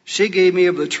 she gave me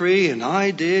of the tree and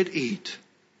I did eat."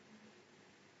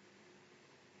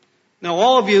 Now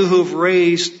all of you who've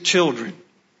raised children,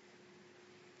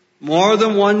 more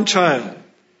than one child,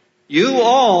 you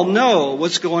all know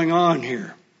what's going on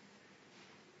here.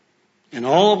 And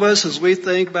all of us, as we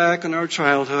think back on our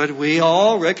childhood, we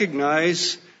all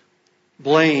recognize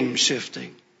blame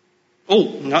shifting.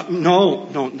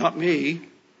 Not me.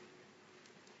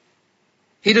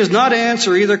 He does not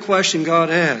answer either question God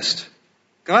asked.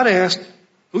 God asked,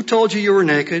 "Who told you were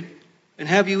naked? And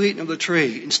have you eaten of the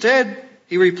tree?" Instead,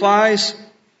 he replies,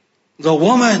 "The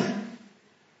woman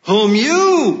whom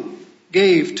you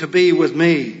gave to be with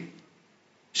me.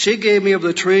 She gave me of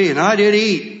the tree and I did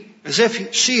eat," as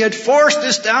if she had forced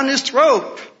this down his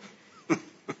throat.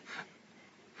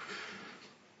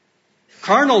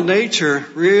 carnal nature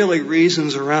really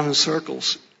reasons around in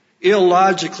circles,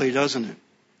 illogically, doesn't it?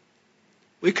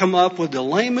 We come up with the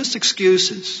lamest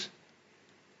excuses.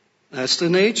 That's the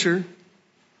nature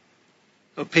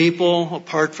of people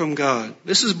apart from God.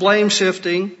 This is blame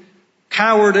shifting,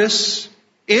 cowardice,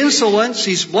 insolence.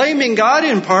 He's blaming God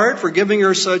in part for giving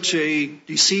her such a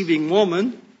deceiving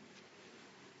woman.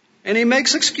 And he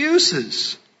makes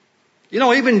excuses. You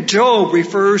know, even Job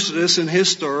refers to this in his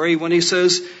story when he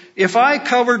says, if I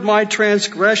covered my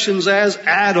transgressions as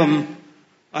Adam,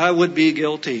 I would be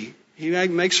guilty. He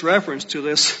makes reference to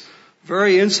this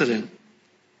very incident.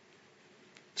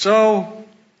 So,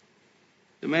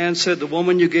 the man said, the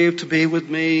woman you gave to be with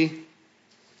me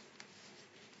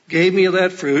gave me of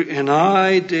that fruit, and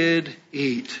I did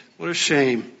eat. What a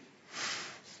shame.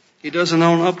 He doesn't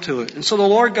own up to it. And so the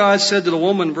Lord God said to the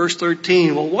woman, verse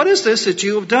 13, well, what is this that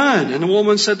you have done? And the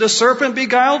woman said, the serpent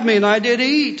beguiled me, and I did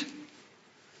eat.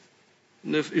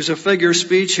 And there's a figure of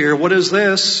speech here. What is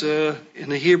this? In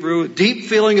the Hebrew, a deep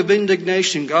feeling of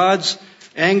indignation. God's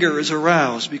anger is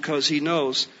aroused because he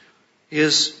knows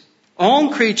his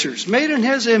own creatures, made in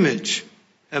his image,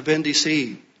 have been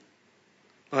deceived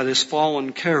by this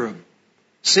fallen cherub.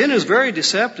 Sin is very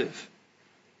deceptive.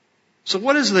 So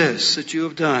what is this that you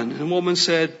have done? And the woman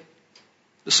said,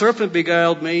 the serpent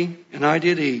beguiled me, and I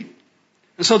did eat.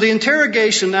 And so the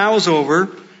interrogation now is over,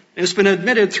 and it's been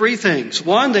admitted three things.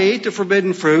 One, they ate the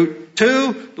forbidden fruit.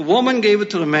 Two, the woman gave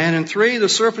it to the man. And three, the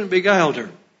serpent beguiled her.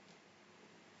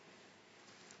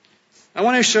 I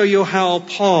want to show you how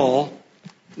Paul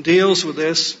deals with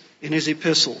this in his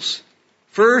epistles.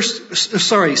 2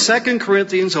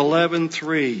 Corinthians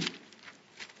 11:3.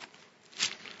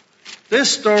 This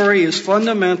story is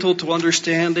fundamental to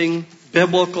understanding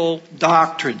biblical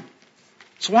doctrine.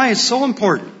 It's why it's so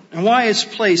important and why it's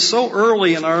placed so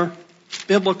early in our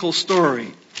biblical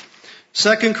story.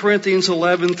 2 Corinthians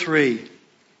 11:3.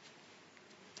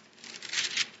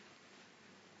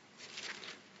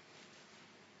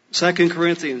 Second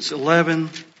Corinthians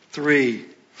 11:3.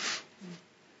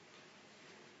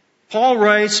 Paul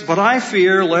writes, but I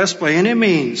fear lest by any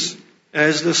means,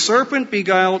 as the serpent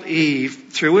beguiled Eve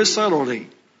through his subtlety,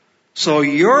 so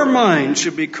your mind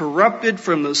should be corrupted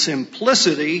from the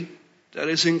simplicity that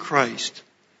is in Christ.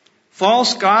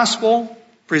 False gospel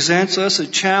presents us a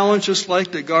challenge just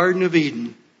like the Garden of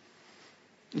Eden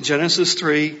in Genesis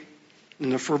 3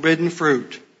 and the forbidden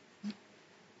fruit.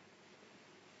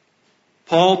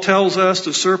 Paul tells us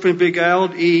the serpent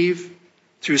beguiled Eve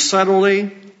through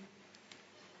subtlety,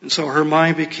 and so her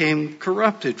mind became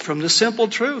corrupted from the simple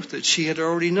truth that she had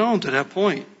already known to that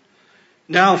point.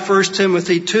 Now 1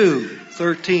 Timothy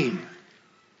 2:13.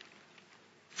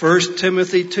 1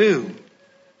 Timothy 2.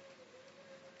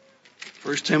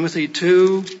 1 Timothy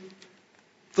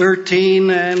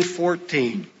 2:13 and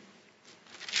 14.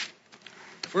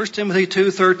 1 Timothy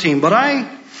 2:13.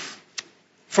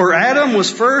 For Adam was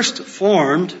first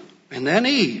formed, and then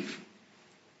Eve.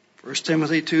 1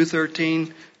 Timothy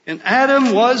 2:13. And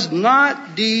Adam was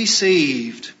not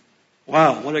deceived.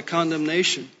 Wow, what a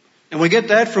condemnation. And we get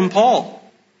that from Paul.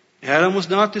 Adam was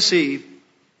not deceived,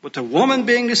 but the woman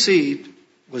being deceived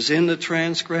was in the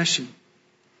transgression.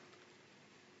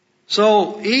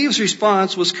 So Eve's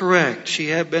response was correct. She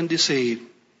had been deceived.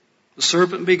 The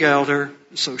serpent beguiled her,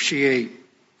 and so she ate.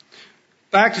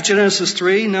 Back to Genesis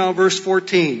 3, now verse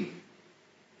 14.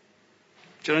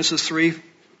 Genesis 3,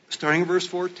 starting in verse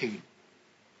 14.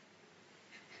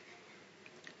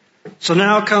 So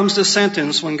now comes the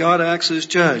sentence when God acts as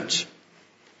judge.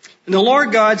 And the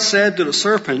Lord God said to the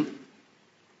serpent,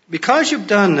 because you've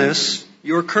done this,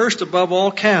 you are cursed above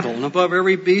all cattle and above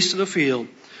every beast of the field.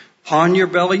 Upon your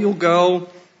belly you'll go,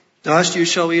 dust you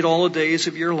shall eat all the days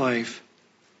of your life.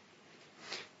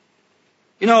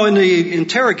 You know, in the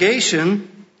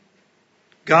interrogation,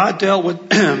 God dealt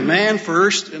with man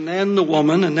first, and then the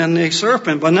woman, and then the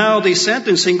serpent. But now the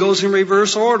sentencing goes in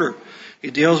reverse order. He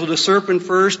deals with the serpent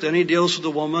first, then he deals with the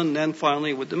woman, and then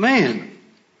finally with the man.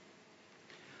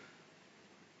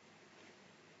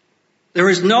 There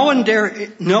is no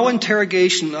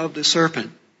interrogation of the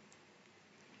serpent.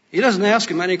 He doesn't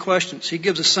ask him any questions. He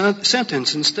gives a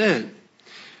sentence instead.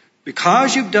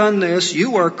 Because you've done this,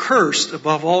 you are cursed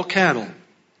above all cattle.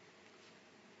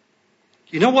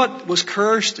 You know what was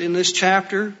cursed in this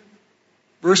chapter?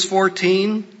 Verse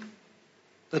 14,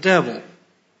 the devil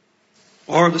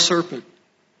or the serpent.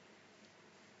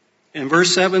 In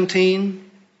verse 17,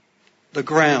 the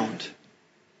ground.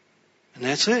 And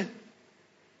that's it.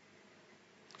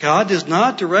 God does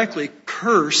not directly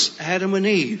curse Adam and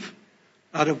Eve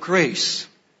out of grace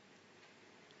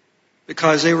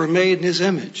because they were made in His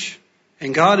image.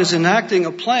 And God is enacting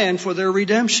a plan for their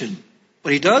redemption.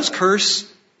 But he does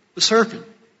curse the serpent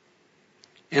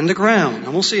and the ground.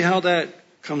 And we'll see how that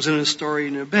comes in the story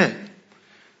in a bit.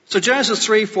 So Genesis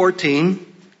 3:14,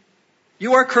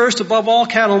 you are cursed above all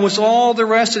cattle, and with all the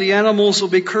rest of the animals will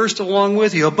be cursed along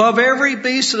with you. Above every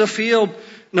beast of the field,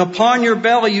 and upon your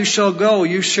belly you shall go.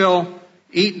 You shall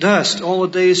eat dust all the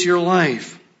days of your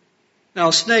life. Now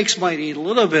snakes might eat a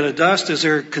little bit of dust as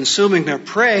they're consuming their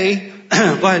prey,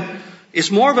 but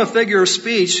it's more of a figure of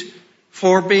speech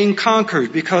for being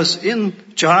conquered. Because in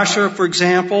Joshua, for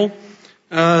example,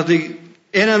 the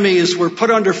enemies were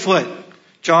put underfoot.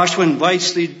 Joshua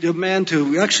invites the men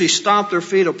to actually stomp their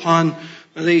feet upon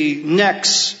the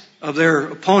necks of their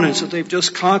opponents that they've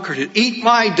just conquered. Eat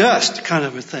my dust kind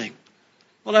of a thing.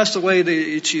 Well, that's the way that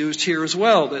it's used here as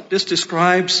well, that this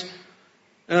describes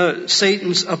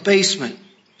Satan's abasement,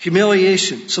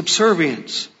 humiliation,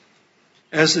 subservience,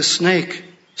 as the snake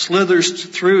slithers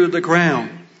through the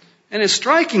ground. And it's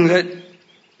striking that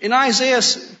in Isaiah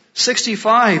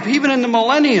 65, even in the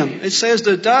millennium, it says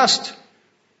the dust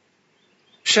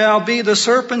shall be the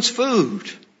serpent's food,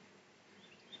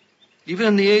 even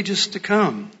in the ages to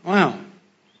come. Wow.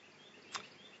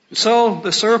 And so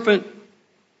the serpent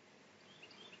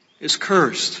is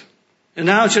cursed. And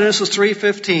now Genesis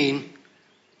 3:15,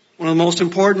 one of the most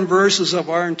important verses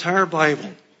of our entire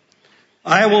Bible.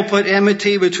 I will put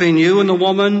enmity between you and the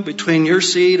woman, between your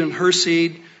seed and her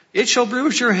seed. It shall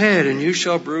bruise your head, and you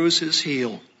shall bruise his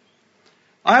heel.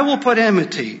 I will put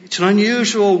enmity. It's an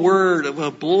unusual word of a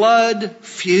blood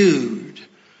feud,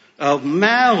 of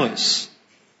malice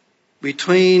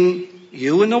between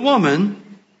you and the woman,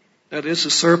 that is the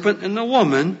serpent and the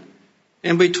woman,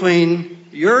 and between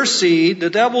your seed, the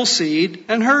devil's seed,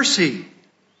 and her seed.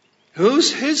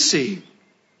 Who's his seed?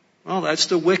 Well, that's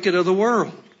the wicked of the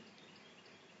world.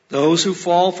 Those who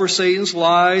fall for Satan's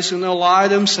lies and ally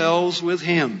themselves with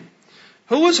him.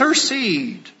 Who is her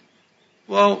seed?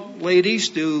 Well, ladies,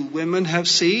 do women have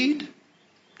seed?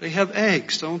 They have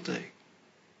eggs, don't they?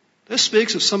 This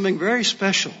speaks of something very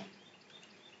special.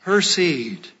 Her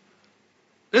seed.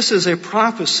 This is a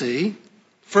prophecy,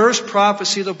 first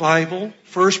prophecy of the Bible,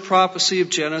 first prophecy of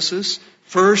Genesis,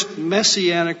 first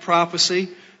messianic prophecy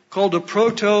called the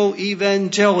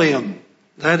Proto-Evangelium.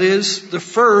 That is the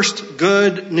first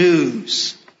good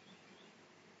news.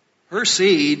 Her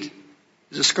seed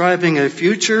is describing a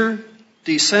future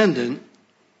descendant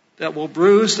that will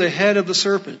bruise the head of the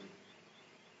serpent,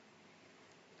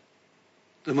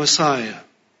 the Messiah.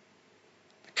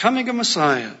 The coming of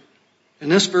Messiah in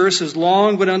this verse has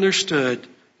long been understood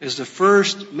as the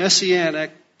first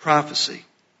messianic prophecy.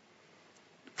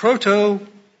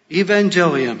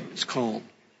 Proto-Evangelium it's called.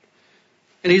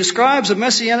 And he describes a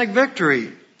messianic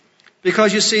victory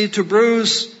because, you see, to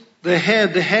bruise the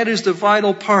head is the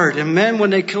vital part. And men, when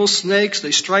they kill snakes,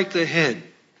 they strike the head,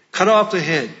 cut off the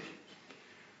head.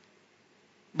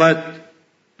 But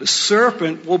the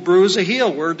serpent will bruise the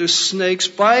heel. Where do snakes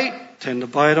bite? Tend to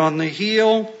bite on the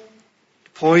heel,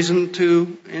 poison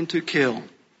and to kill.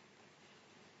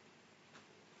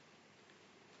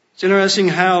 It's interesting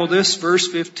how this verse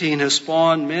 15 has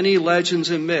spawned many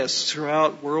legends and myths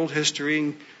throughout world history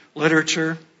and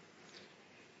literature.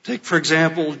 Take, for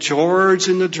example, George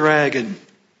and the Dragon.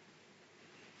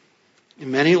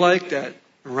 And many like that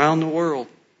around the world.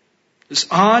 This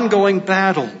ongoing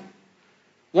battle.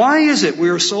 Why is it we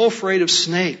are so afraid of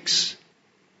snakes?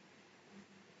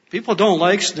 People don't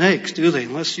like snakes, do they?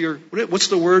 Unless what's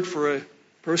the word for a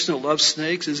person who loves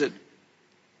snakes? Is it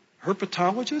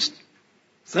herpetologist?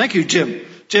 Thank you, Jim.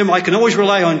 Jim, I can always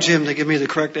rely on Jim to give me the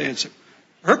correct answer.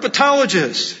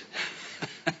 Herpetologist.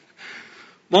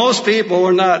 Most people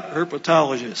are not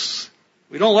herpetologists.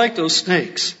 We don't like those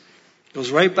snakes. It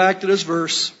goes right back to this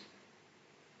verse.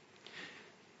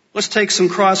 Let's take some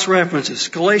cross references.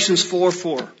 Galatians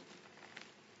 4:4.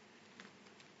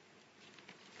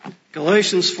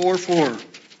 Galatians 4:4.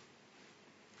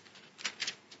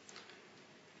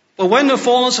 But when the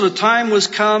fullness of the time was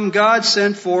come, God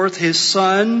sent forth his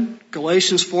Son,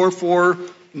 Galatians 4:4,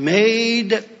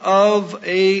 made of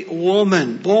a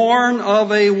woman, born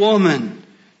of a woman,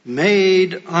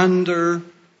 made under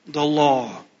the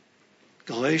law.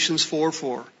 Galatians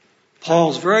 4:4.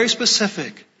 Paul's very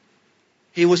specific.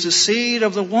 He was the seed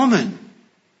of the woman.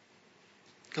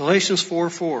 Galatians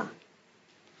 4:4.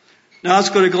 Now let's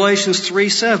go to Galatians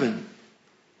 3:7.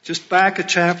 Just back a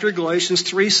chapter, Galatians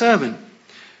 3:7.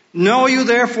 Know you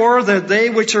therefore that they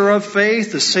which are of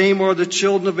faith, the same are the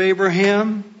children of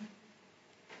Abraham?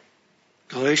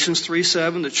 Galatians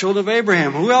 3:7, the children of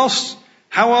Abraham. Who else?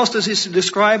 How else does he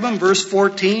describe them? Verse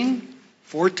 14,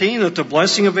 that the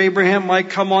blessing of Abraham might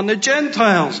come on the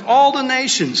Gentiles, all the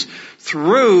nations,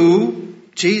 through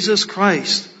Jesus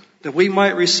Christ, that we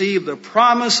might receive the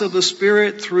promise of the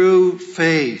Spirit through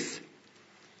faith.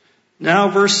 Now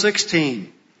verse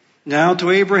 16. Now to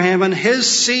Abraham and his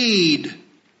seed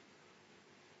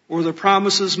were the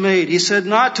promises made. He said,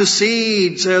 not to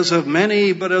seeds as of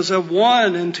many, but as of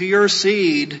one, and to your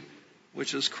seed,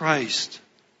 which is Christ.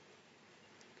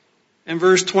 And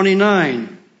verse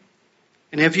 29.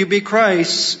 And if you be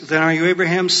Christ's, then are you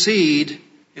Abraham's seed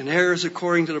and heirs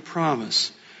according to the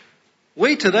promise.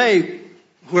 We today,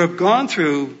 who have gone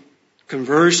through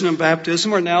conversion and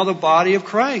baptism, are now the body of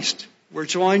Christ. We're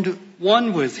joined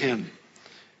one with him.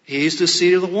 He's the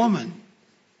seed of the woman.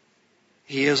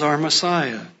 He is our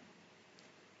Messiah.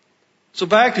 So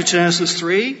back to Genesis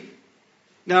 3,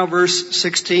 now verse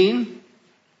 16.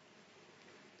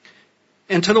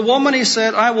 And to the woman he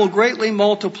said, I will greatly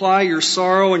multiply your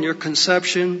sorrow and your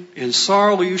conception. In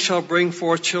sorrow you shall bring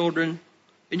forth children,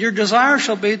 and your desire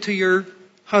shall be to your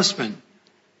husband.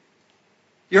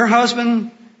 Your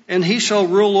husband, and he shall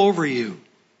rule over you.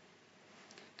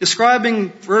 Describing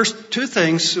first two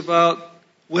things about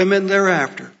women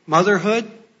thereafter.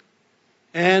 Motherhood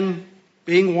and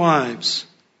being wives.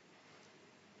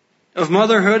 Of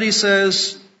motherhood, he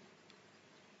says,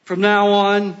 from now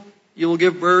on, you will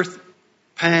give birth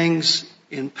pangs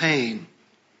in pain.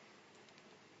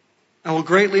 I will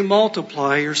greatly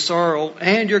multiply your sorrow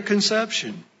and your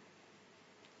conception.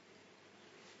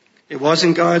 It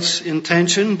wasn't God's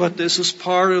intention, but this is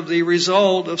part of the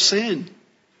result of sin.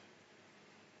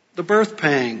 The birth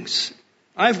pangs.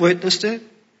 I've witnessed it.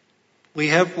 We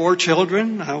have 4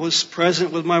 children. I was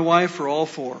present with my wife for all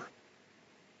 4.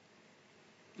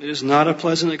 It is not a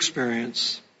pleasant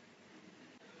experience.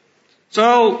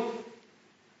 So,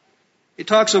 he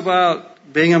talks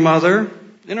about being a mother.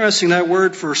 Interesting, that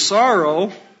word for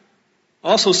sorrow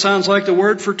also sounds like the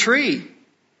word for tree.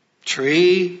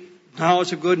 Tree,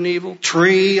 knowledge of good and evil.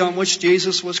 Tree on which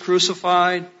Jesus was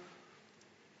crucified.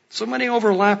 So many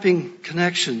overlapping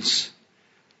connections.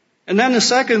 And then the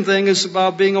second thing is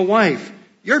about being a wife.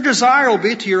 Your desire will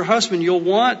be to your husband. You'll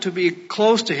want to be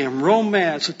close to him.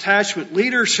 Romance, attachment,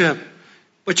 leadership.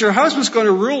 But your husband's going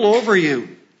to rule over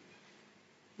you.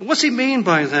 What's he mean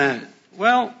by that?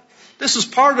 Well, this is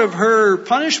part of her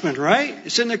punishment, right?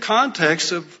 It's in the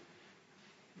context of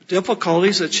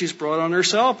difficulties that she's brought on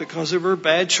herself because of her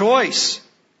bad choice.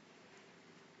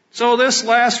 So this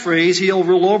last phrase, he'll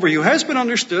rule over you, has been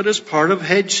understood as part of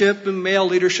headship and male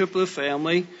leadership of the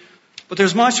family. But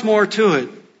there's much more to it.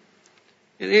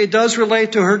 It does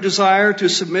relate to her desire to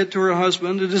submit to her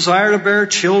husband, the desire to bear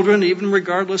children, even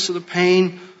regardless of the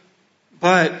pain.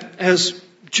 But as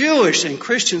Jewish and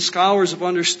Christian scholars have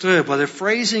understood, by the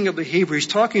phrasing of the Hebrew, he's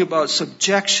talking about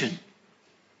subjection.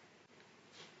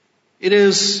 It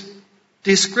is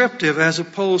descriptive as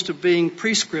opposed to being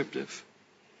prescriptive.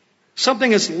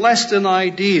 Something that's less than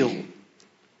ideal.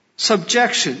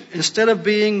 Subjection. Instead of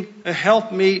being a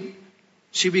helpmeet,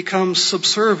 she becomes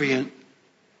subservient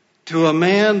to a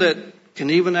man that can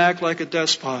even act like a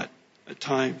despot at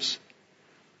times.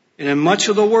 And in much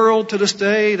of the world to this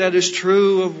day, that is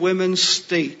true of women's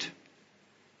state.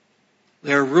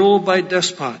 They are ruled by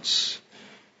despots.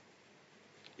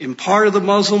 In part of the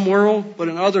Muslim world, but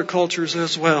in other cultures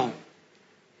as well.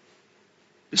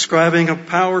 Describing a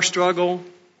power struggle,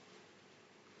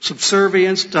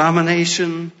 subservience,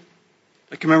 domination.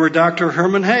 I can remember Dr.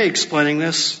 Herman Hay explaining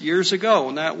this years ago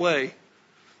in that way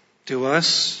to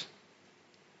us.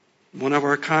 One of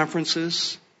our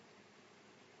conferences,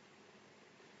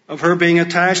 of her being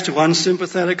attached to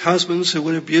unsympathetic husbands who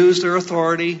would abuse their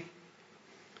authority.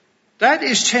 That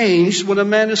is changed when a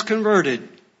man is converted.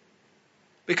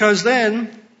 Because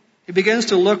then he begins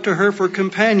to look to her for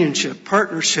companionship,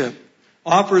 partnership,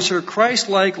 offers her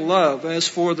Christ-like love as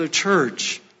for the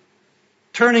church,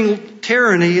 turning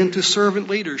tyranny into servant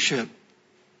leadership.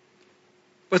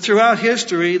 But throughout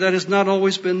history, that has not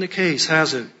always been the case,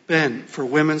 has it been, for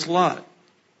women's lot?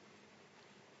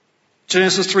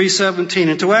 Genesis 3:17,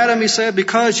 and to Adam he said,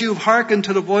 because you've hearkened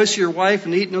to the voice of your wife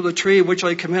and eaten of the tree of which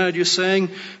I commanded you, saying,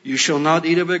 you shall not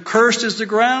eat of it. Cursed is the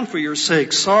ground for your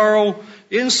sake.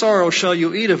 In sorrow shall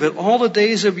you eat of it all the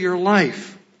days of your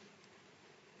life.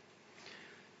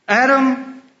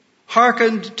 Adam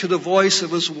hearkened to the voice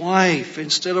of his wife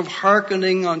instead of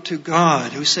hearkening unto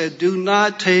God, who said, do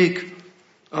not take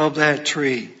of that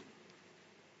tree.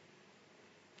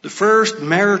 The first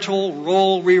marital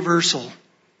role reversal.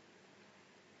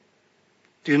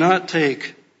 Do not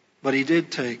take, but he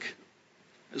did take,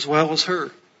 as well as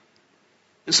her.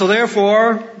 And so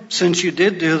therefore, since you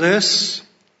did do this,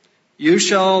 you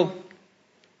shall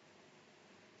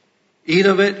eat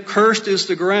of it. Cursed is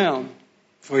the ground.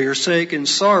 For your sake in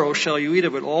sorrow shall you eat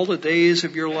of it all the days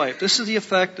of your life. This is the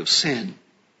effect of sin.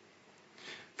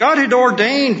 God had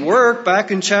ordained work back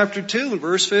in chapter 2 and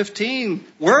verse 15.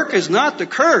 Work is not the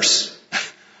curse.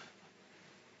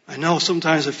 I know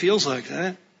sometimes it feels like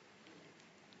that.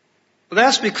 But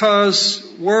that's because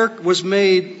work was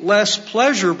made less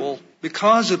pleasurable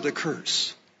because of the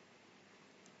curse.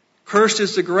 Cursed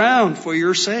is the ground for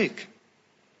your sake.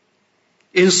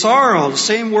 In sorrow, the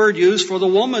same word used for the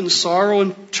woman's sorrow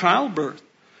in childbirth.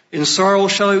 In sorrow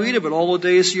shall you eat of it all the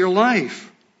days of your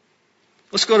life.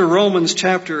 Let's go to Romans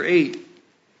chapter 8.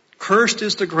 Cursed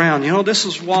is the ground. You know, this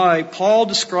is why Paul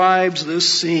describes this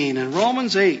scene in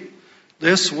Romans 8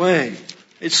 this way.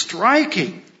 It's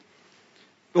striking.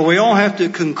 But we all have to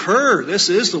concur. This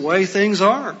is the way things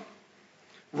are.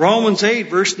 Romans 8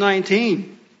 verse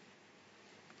 19.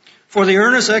 For the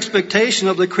earnest expectation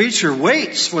of the creature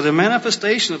waits for the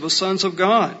manifestation of the sons of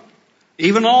God.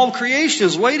 Even all creation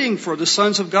is waiting for the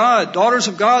sons of God, daughters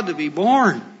of God to be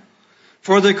born.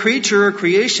 For the creature or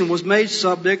creation was made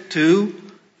subject to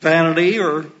vanity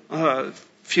or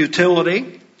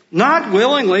futility, not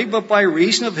willingly, but by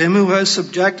reason of him who has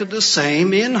subjected the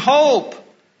same in hope.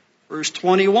 Verse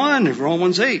 21 of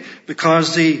Romans 8.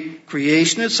 Because the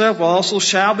creation itself also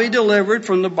shall be delivered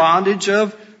from the bondage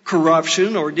of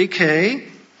corruption or decay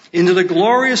into the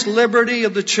glorious liberty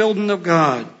of the children of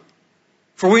God.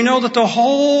 For we know that the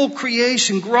whole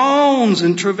creation groans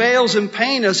and travails in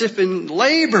pain as if in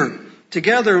labor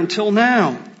together until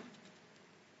now.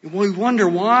 And we wonder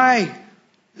why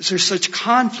is there such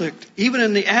conflict? Even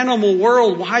in the animal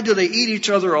world, why do they eat each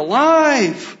other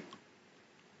alive?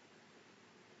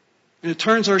 And it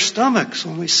turns our stomachs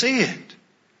when we see it.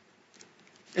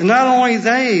 And not only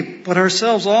they, but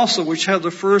ourselves also, which have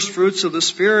the first fruits of the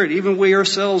Spirit, even we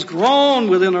ourselves groan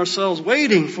within ourselves,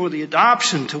 waiting for the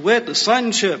adoption, to wit, the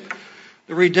sonship,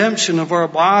 the redemption of our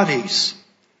bodies.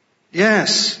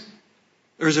 Yes,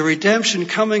 there's a redemption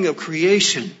coming of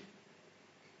creation.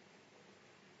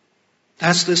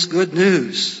 That's this good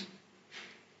news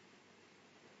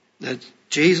that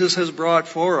Jesus has brought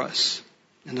for us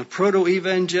in the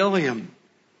proto-evangelium.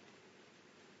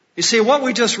 You see, what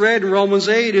we just read in Romans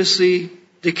 8 is the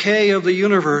decay of the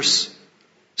universe.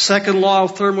 Second law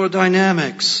of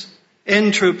thermodynamics.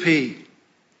 Entropy.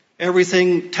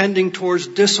 Everything tending towards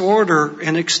disorder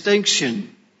and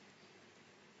extinction.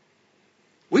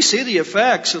 We see the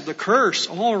effects of the curse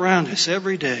all around us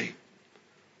every day.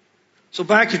 So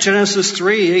back to Genesis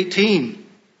 3:18.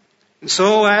 And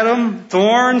so, Adam,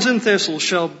 thorns and thistles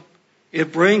shall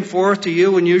it bring forth to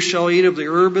you, and you shall eat of the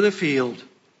herb of the field.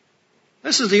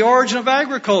 This is the origin of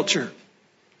agriculture.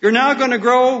 You're now going to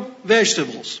grow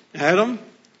vegetables, Adam.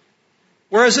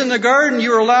 Whereas in the garden,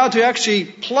 you were allowed to actually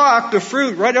pluck the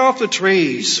fruit right off the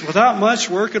trees without much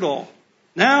work at all.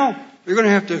 Now, you're going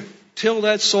to have to till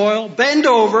that soil, bend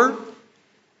over,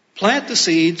 plant the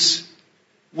seeds,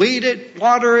 weed it,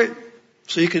 water it,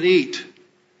 so you can eat.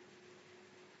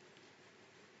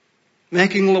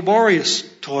 Making laborious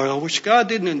toil, which God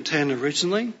didn't intend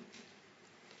originally.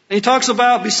 And he talks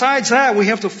about, besides that, we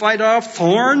have to fight off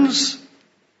thorns.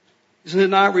 Isn't it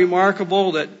not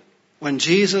remarkable that when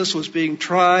Jesus was being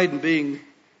tried and being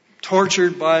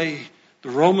tortured by the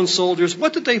Roman soldiers,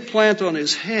 what did they plant on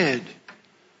his head?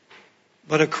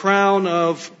 But a crown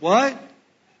of what?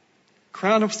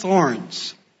 Crown of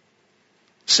thorns.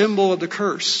 Symbol of the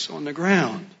curse on the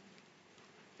ground.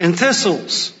 And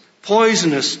thistles,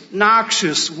 poisonous,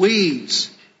 noxious weeds,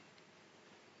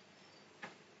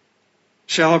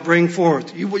 shall it bring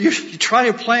forth. You try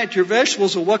to plant your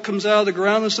vegetables, and what comes out of the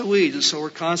ground is the weeds. And so we're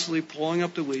constantly pulling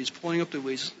up the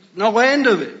weeds. No end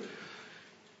of it.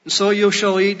 And so you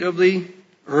shall eat of the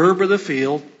herb of the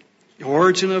field, the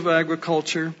origin of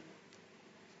agriculture.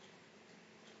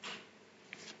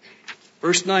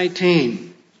 Verse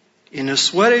 19. In the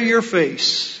sweat of your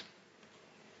face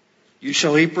you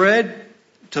shall eat bread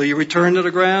till you return to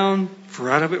the ground, for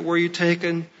out of it were you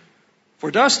taken. For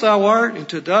dust thou art, and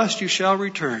to dust you shall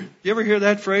return. You ever hear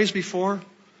that phrase before?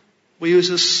 We use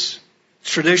this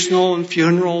traditional in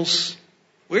funerals.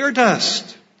 We are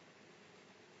dust.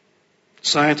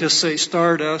 Scientists say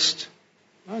stardust.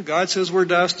 Well, God says we're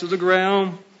dust to the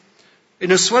ground. In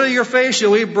the sweat of your face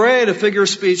you'll eat bread, a figure of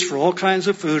speech for all kinds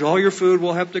of food. All your food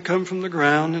will have to come from the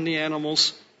ground and the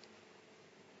animals.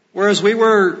 Whereas we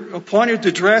were appointed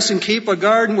to dress and keep a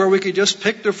garden where we could just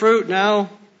pick the fruit, now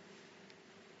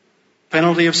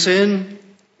penalty of sin,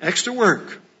 extra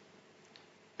work.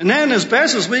 And then as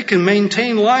best as we can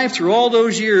maintain life through all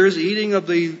those years, eating of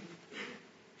the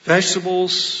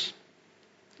vegetables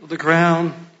of the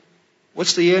ground,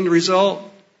 what's the end result?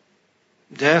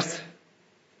 Death.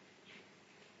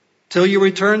 till you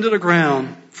return to the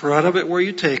ground, for out of it were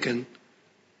you taken,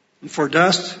 and for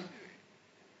dust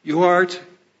you art,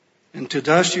 and to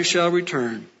dust you shall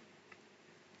return.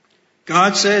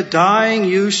 God said, dying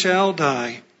you shall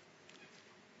die.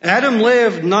 Adam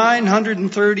lived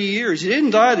 930 years. He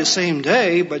didn't die the same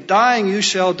day, but dying you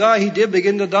shall die. He did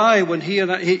begin to die when he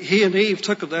and Eve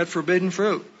took of that forbidden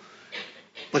fruit.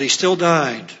 But he still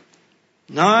died.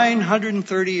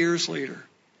 930 years later.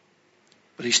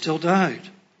 But he still died.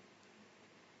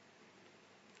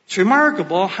 It's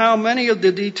remarkable how many of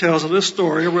the details of this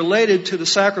story are related to the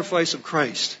sacrifice of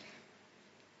Christ.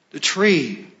 The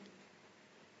tree.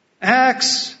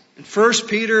 Acts and 1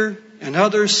 Peter and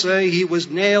others say he was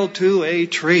nailed to a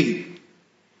tree.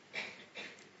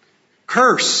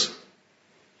 Curse.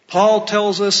 Paul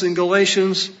tells us in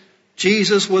Galatians,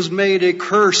 Jesus was made a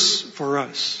curse for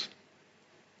us.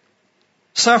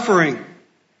 Suffering.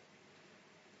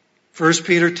 1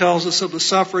 Peter tells us of the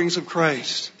sufferings of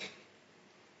Christ.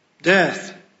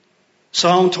 Death.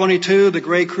 Psalm 22, the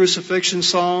great crucifixion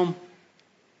psalm,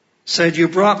 said, you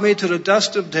brought me to the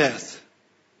dust of death.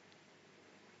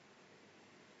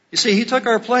 You see, he took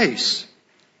our place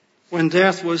when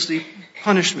death was the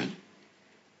punishment.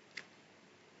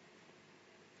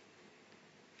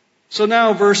 So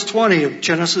now verse 20 of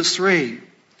Genesis 3.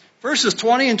 Verses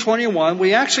 20 and 21,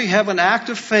 we actually have an act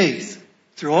of faith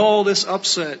through all this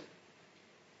upset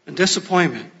and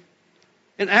disappointment.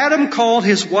 And Adam called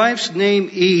his wife's name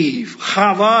Eve,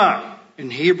 Chava. In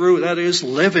Hebrew, that is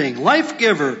living, life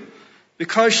giver,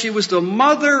 because she was the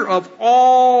mother of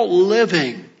all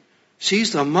living.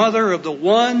 She's the mother of the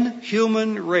one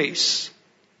human race.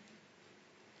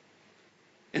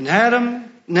 And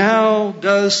Adam now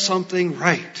does something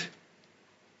right.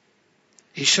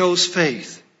 He shows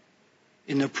faith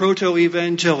in the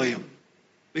proto-evangelium.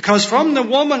 Because from the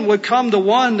woman would come the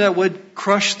one that would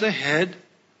crush the head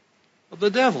of the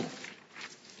devil.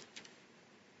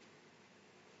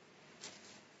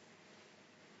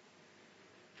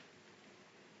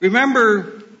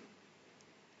 Remember,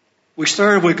 we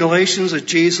started with Galatians that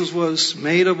Jesus was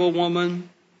made of a woman.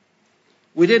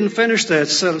 We didn't finish that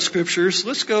set of scriptures.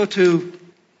 Let's go to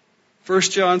 1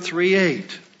 John 3:8.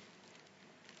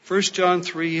 1 John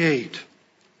 3:8.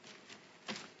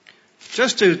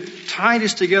 Just to tie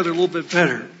this together a little bit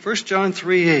better. 1 John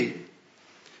 3:8.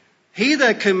 He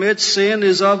that commits sin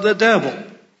is of the devil,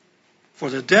 for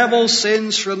the devil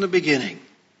sins from the beginning.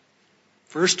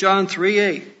 1 John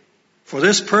 3:8. For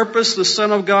this purpose the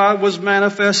Son of God was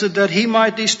manifested, that he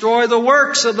might destroy the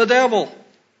works of the devil.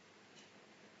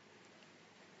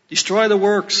 Destroy the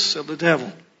works of the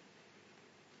devil.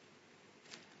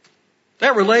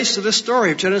 That relates to this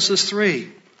story of Genesis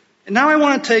 3. And now I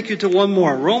want to take you to one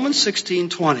more. Romans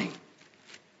 16:20.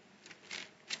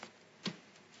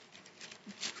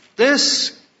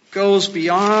 This goes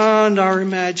beyond our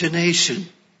imagination.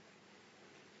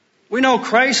 We know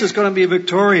Christ is going to be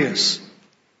victorious.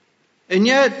 And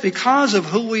yet, because of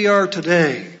who we are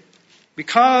today,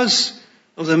 because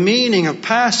of the meaning of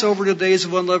Passover, the days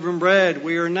of unleavened bread,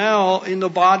 we are now in the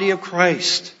body of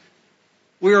Christ.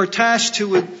 We are attached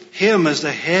to him as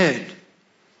the head.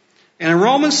 And in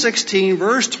Romans 16,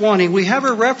 verse 20, we have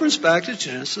a reference back to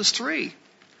Genesis 3.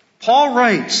 Paul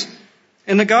writes,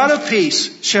 and the God of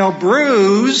peace shall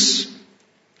bruise,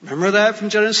 remember that from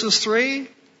Genesis 3?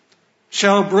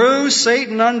 Shall bruise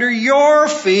Satan under your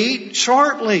feet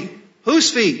shortly.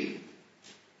 Whose feet?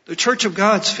 The church of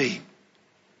God's feet.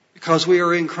 Because we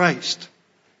are in Christ.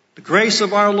 The grace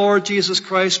of our Lord Jesus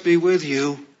Christ be with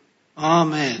you.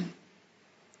 Amen.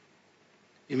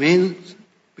 You mean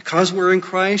because we're in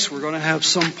Christ, we're going to have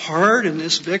some part in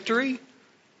this victory?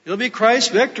 It'll be Christ's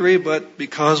victory, but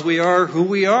because we are who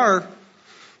we are,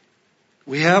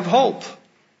 we have hope.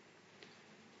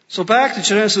 So back to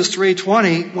Genesis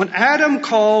 3:20, when Adam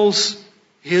calls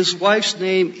his wife's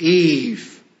name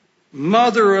Eve,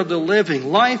 mother of the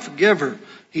living, life giver,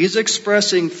 he's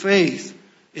expressing faith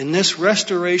in this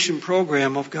restoration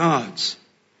program of God's.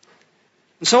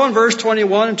 And so in verse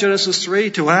 21 in Genesis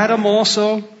 3, to Adam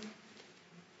also,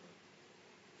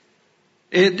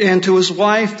 and to his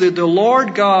wife did the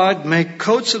Lord God make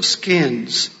coats of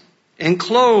skins and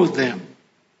clothe them.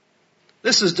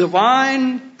 This is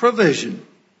divine provision.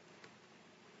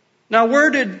 Now, where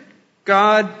did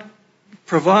God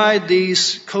provide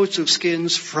these coats of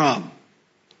skins from?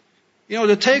 You know,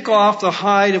 to take off the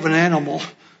hide of an animal,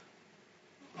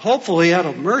 hopefully out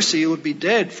of mercy, it would be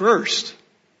dead first.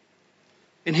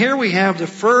 And here we have the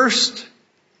first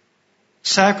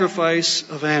sacrifice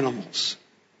of animals.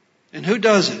 And who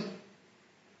does it?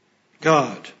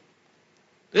 God.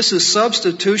 This is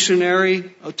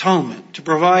substitutionary atonement, to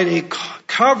provide a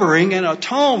covering and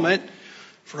atonement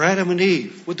for Adam and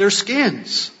Eve with their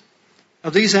skins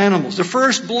of these animals. The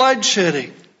first blood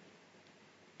shedding.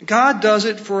 God does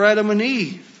it for Adam and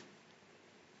Eve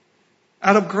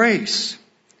out of grace.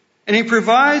 And He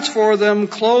provides for them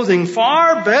clothing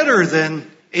far better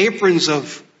than aprons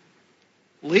of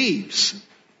leaves.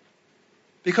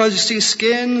 Because you see,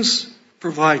 skins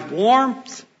provide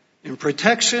warmth and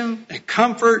protection and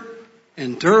comfort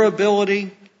and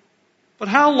durability. But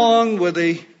how long will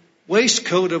a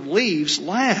waistcoat of leaves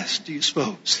last, do you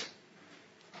suppose?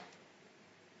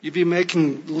 You'd be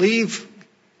making leaf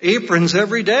aprons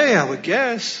every day, I would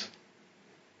guess.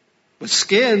 But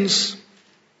skins,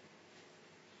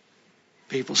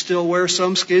 people still wear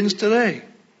some skins today.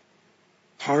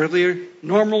 Part of their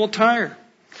normal attire.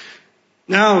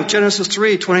 Now, Genesis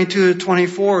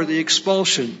 3:22-24, the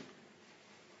expulsion.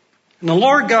 And the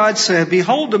Lord God said,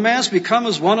 Behold, the man has become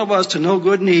as one of us to know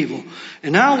good and evil.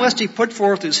 And now lest he put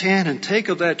forth his hand and take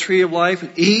of that tree of life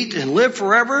and eat and live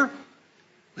forever.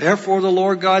 Therefore the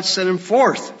Lord God sent him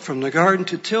forth from the garden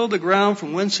to till the ground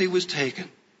from whence he was taken.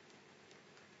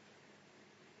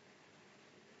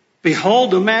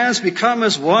 Behold, the man has become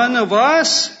as one of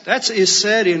us. That is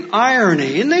said in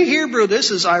irony. In the Hebrew, this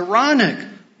is ironic.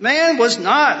 Man was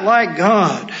not like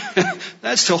God.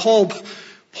 That's the whole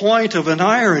point of an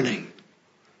irony.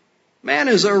 Man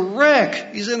is a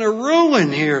wreck. He's in a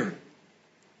ruin here.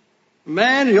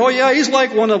 Man, oh yeah, he's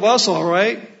like one of us, all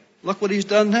right. Look what he's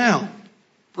done now.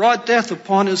 Brought death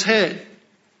upon his head.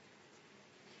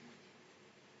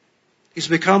 He's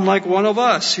become like one of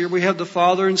us. Here we have the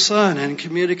Father and Son in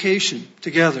communication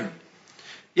together.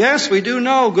 Yes, we do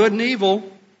know good and evil.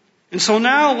 And so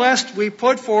now, lest we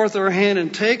put forth our hand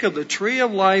and take of the tree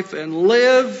of life and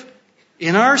live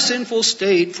in our sinful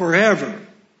state forever,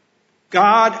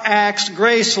 God acts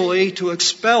gracefully to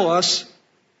expel us,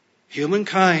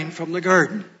 humankind, from the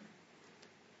garden.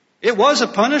 It was a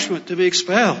punishment to be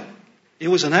expelled. It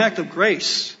was an act of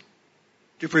grace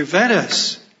to prevent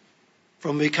us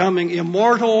from becoming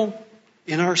immortal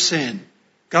in our sin.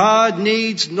 God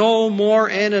needs no more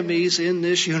enemies in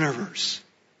this universe.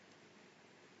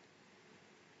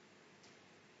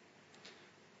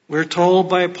 We're told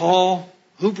by Paul,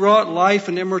 who brought life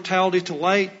and immortality to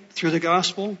light through the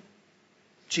gospel?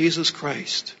 Jesus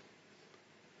Christ.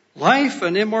 Life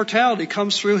and immortality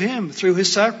comes through Him, through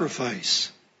His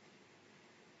sacrifice.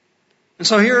 And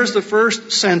so here is the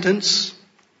first sentence.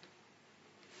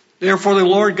 Therefore the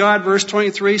Lord God, verse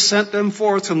 23, sent them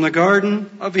forth from the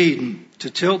Garden of Eden to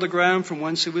till the ground from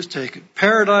whence it was taken.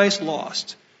 Paradise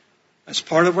lost. That's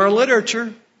part of our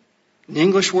literature in the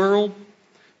English world.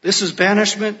 This is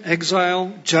banishment,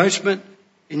 exile, judgment,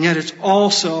 and yet it's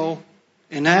also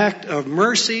an act of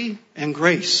mercy and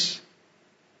grace.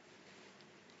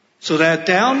 So that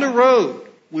down the road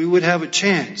we would have a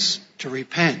chance to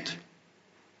repent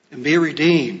and be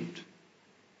redeemed.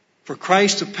 For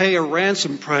Christ to pay a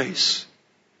ransom price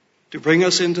to bring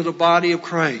us into the body of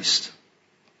Christ.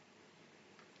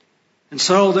 And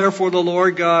so, therefore, the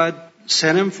Lord God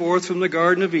sent him forth from the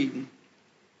Garden of Eden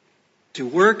to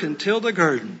work and till the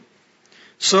garden.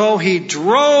 So he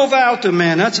drove out the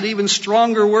man. That's an even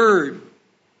stronger word.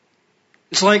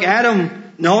 It's like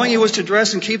Adam, knowing he was to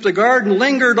dress and keep the garden,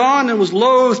 lingered on and was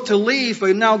loath to leave,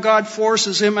 but now God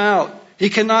forces him out. He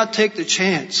cannot take the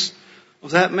chance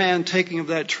of that man taking of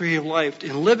that tree of life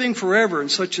and living forever in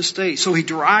such a state. So he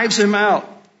drives him out.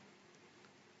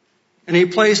 And he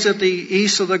placed at the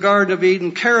east of the Garden of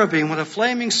Eden cherubim with a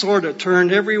flaming sword that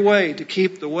turned every way to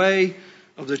keep the way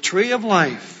of the tree of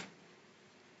life.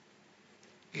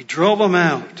 He drove them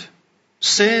out.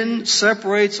 Sin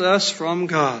separates us from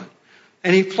God.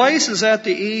 And he places at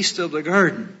the east of the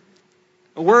garden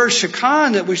a word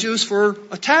shekan that was used for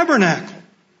a tabernacle,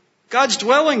 God's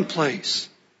dwelling place.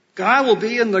 God will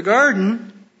be in the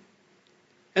garden,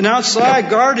 and outside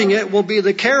guarding it will be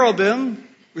the cherubim.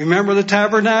 Remember the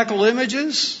tabernacle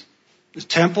images? The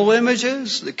temple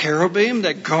images? The cherubim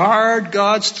that guard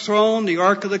God's throne, the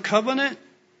Ark of the Covenant?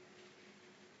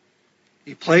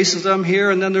 He places them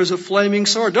here, and then there's a flaming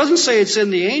sword. It doesn't say it's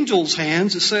in the angel's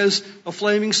hands. It says a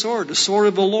flaming sword, the sword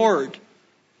of the Lord,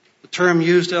 the term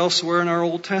used elsewhere in our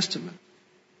Old Testament.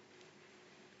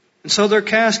 And so they're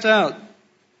cast out.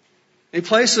 They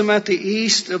place them at the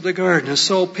east of the garden. And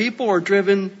so people are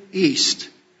driven east.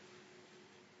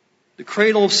 The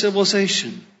cradle of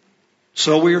civilization,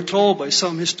 so we are told by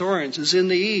some historians, is in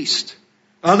the east.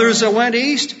 Others that went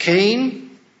east,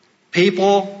 Cain,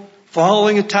 people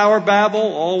following the Tower of Babel,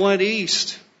 all went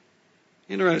east.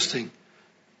 Interesting.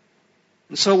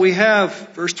 And so we have,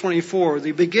 verse 24,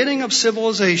 the beginning of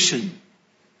civilization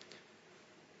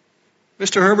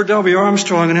Mr. Herbert W.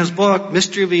 Armstrong, in his book,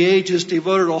 Mystery of the Ages,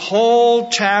 devoted a whole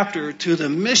chapter to the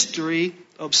mystery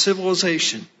of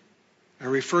civilization. I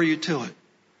refer you to it.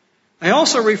 I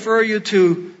also refer you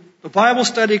to the Bible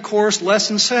study course,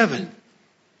 Lesson 7,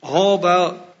 all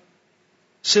about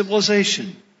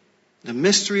civilization, the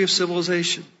mystery of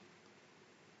civilization.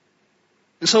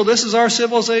 And so this is our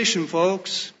civilization,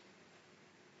 folks.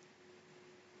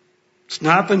 It's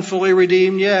not been fully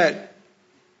redeemed yet,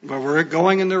 but we're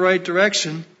going in the right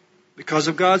direction because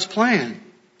of God's plan.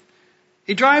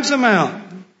 He drives them out.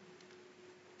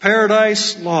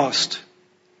 Paradise lost.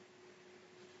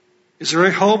 Is there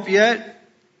a hope yet?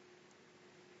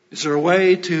 Is there a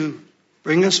way to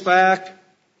bring us back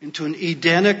into an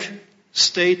Edenic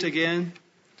state again?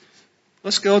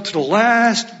 Let's go to the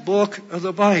last book of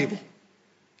the Bible.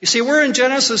 You see, we're in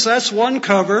Genesis, that's one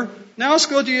cover. Now let's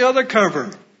go to the other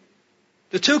cover.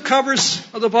 The two covers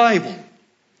of the Bible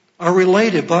are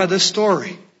related by this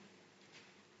story.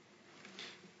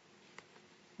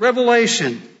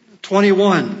 Revelation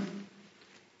 21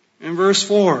 and verse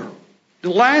 4.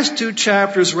 The last two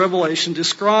chapters of Revelation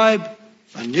describe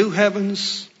a new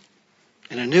heavens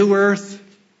and a new earth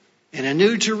and a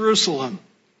new Jerusalem.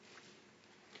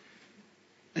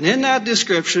 And in that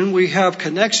description, we have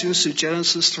connections to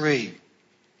Genesis 3.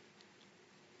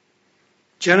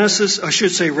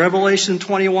 Revelation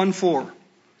 21:4.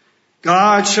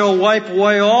 God shall wipe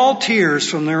away all tears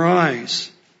from their eyes.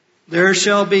 There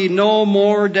shall be no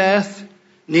more death,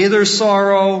 neither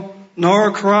sorrow,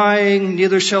 nor crying,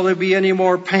 neither shall there be any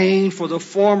more pain, for the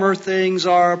former things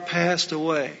are passed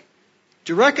away.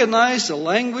 Do you recognize the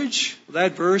language of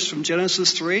that verse from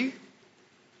Genesis 3?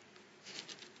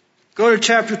 Go to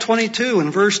chapter 22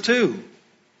 and verse 2.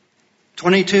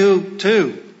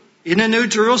 22:2. In the New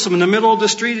Jerusalem, in the middle of the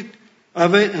street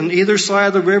of it, on either side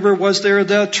of the river, was there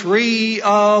the tree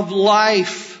of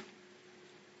life,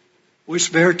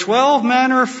 which bare 12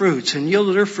 manner of fruits, and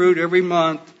yielded her fruit every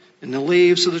month. And the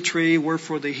leaves of the tree were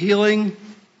for the healing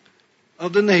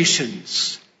of the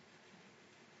nations.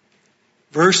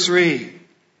 Verse 3,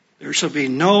 there shall be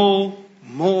no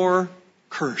more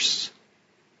curse.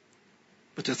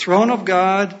 But the throne of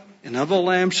God and of the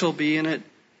Lamb shall be in it,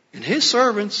 and his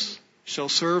servants shall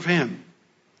serve him.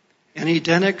 An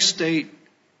Edenic state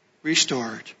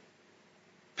restored.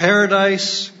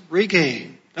 Paradise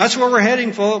regained. That's where we're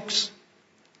heading, folks.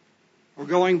 We're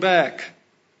going back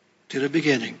to the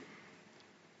beginning.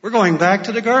 We're going back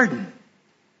to the garden.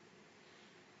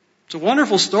 It's a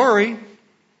wonderful story.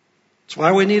 That's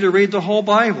why we need to read the whole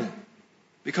Bible.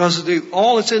 Because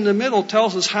all that's in the middle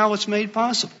tells us how it's made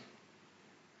possible.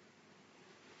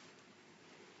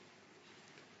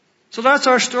 So that's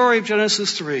our story of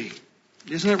Genesis 3.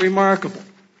 Isn't it remarkable?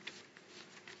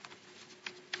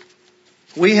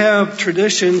 We have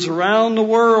traditions around the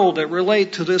world that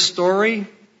relate to this story.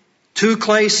 2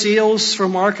 clay seals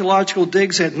from archaeological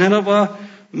digs at Nineveh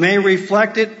may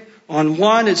reflect it. On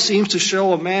one, it seems to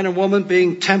show a man and woman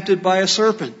being tempted by a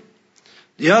serpent.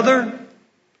 The other,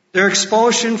 their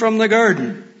expulsion from the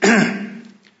garden.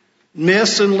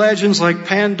 Myths and legends like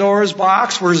Pandora's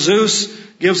box, where Zeus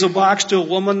gives a box to a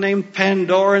woman named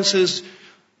Pandora and says,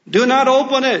 do not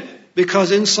open it, because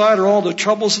inside are all the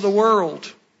troubles of the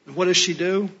world. And what does she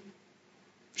do?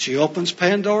 She opens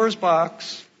Pandora's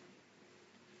box.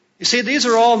 You see, these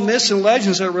are all myths and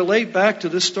legends that relate back to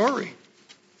this story.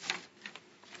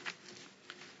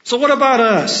 So what about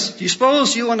us? Do you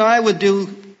suppose you and I would do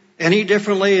any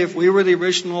differently if we were the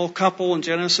original couple in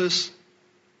Genesis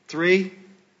 3?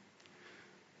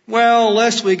 Well,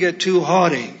 lest we get too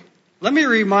haughty, let me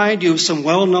remind you of some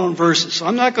well-known verses.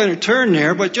 I'm not going to turn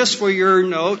there, but just for your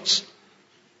notes.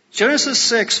 Genesis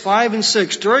 6, 5 and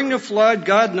 6. During the flood,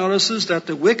 God notices that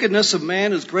the wickedness of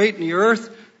man is great in the earth.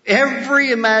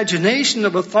 Every imagination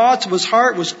of the thoughts of his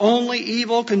heart was only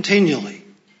evil continually.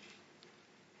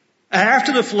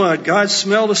 After the flood, God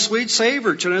smelled a sweet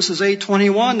savor. Genesis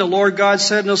 8:21. The Lord God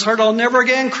said in his heart, I'll never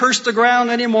again curse the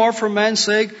ground anymore for man's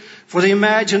sake, for the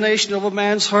imagination of a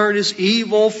man's heart is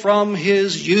evil from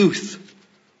his youth.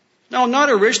 Now, not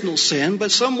original sin,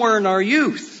 but somewhere in our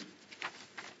youth.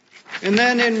 And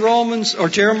then in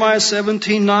Jeremiah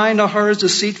 17:9, the heart is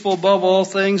deceitful above all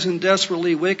things and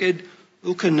desperately wicked.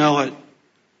 Who can know it?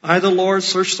 I, the Lord,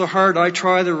 search the heart. I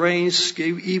try the reins,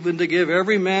 even to give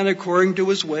every man according to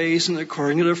his ways and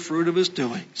according to the fruit of his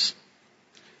doings.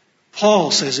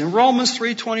 Paul says in Romans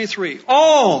 3:23,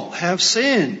 all have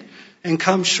sinned and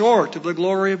come short of the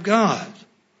glory of God.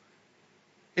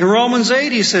 In Romans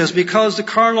 8, he says, because the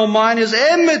carnal mind is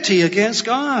enmity against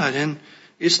God, and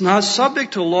it's not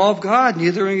subject to the law of God,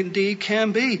 neither indeed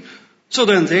can be. So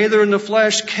then they that are in the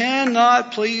flesh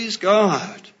cannot please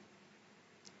God.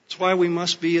 That's why we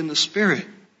must be in the Spirit,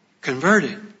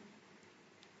 converted.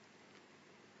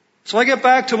 So I get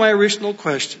back to my original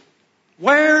question.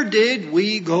 Where did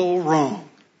we go wrong?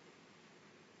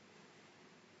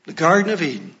 The Garden of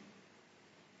Eden,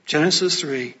 Genesis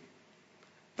 3.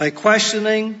 By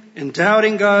questioning and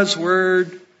doubting God's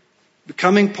Word,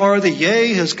 becoming part of the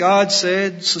yea, as God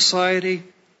said, society,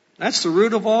 that's the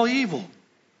root of all evil.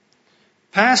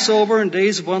 Passover and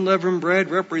days of unleavened bread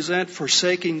represent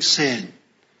forsaking sin.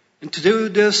 And to do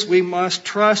this, we must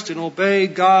trust and obey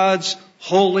God's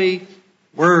holy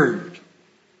Word.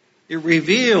 It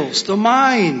reveals the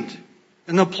mind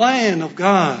and the plan of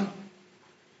God.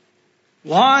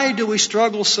 Why do we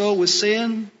struggle so with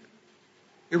sin?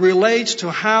 It relates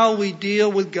to how we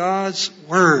deal with God's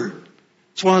Word.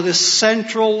 It's one of the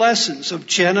central lessons of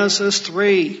Genesis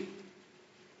 3.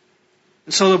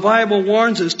 And so the Bible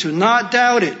warns us to not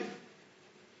doubt it,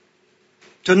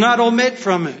 to not omit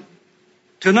from it,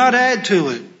 to not add to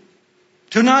it,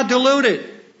 to not dilute it,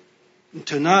 and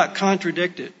to not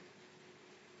contradict it.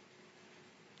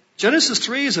 Genesis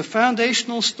 3 is a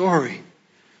foundational story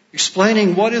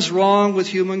explaining what is wrong with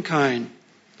humankind.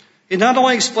 It not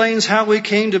only explains how we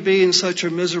came to be in such a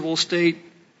miserable state,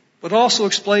 but also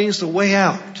explains the way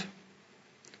out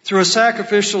through a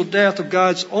sacrificial death of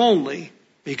God's only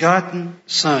begotten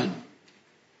Son,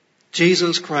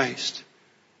 Jesus Christ.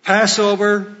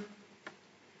 Passover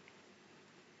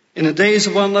and the days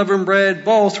of unleavened bread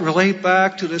both relate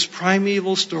back to this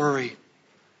primeval story.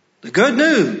 The good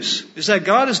news is that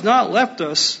God has not left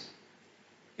us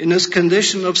in this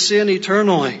condition of sin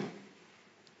eternally,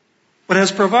 but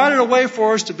has provided a way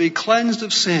for us to be cleansed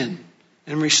of sin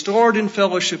and restored in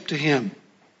fellowship to Him.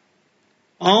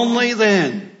 Only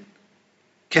then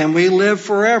can we live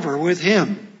forever with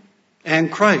Him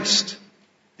and Christ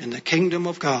in the kingdom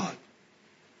of God.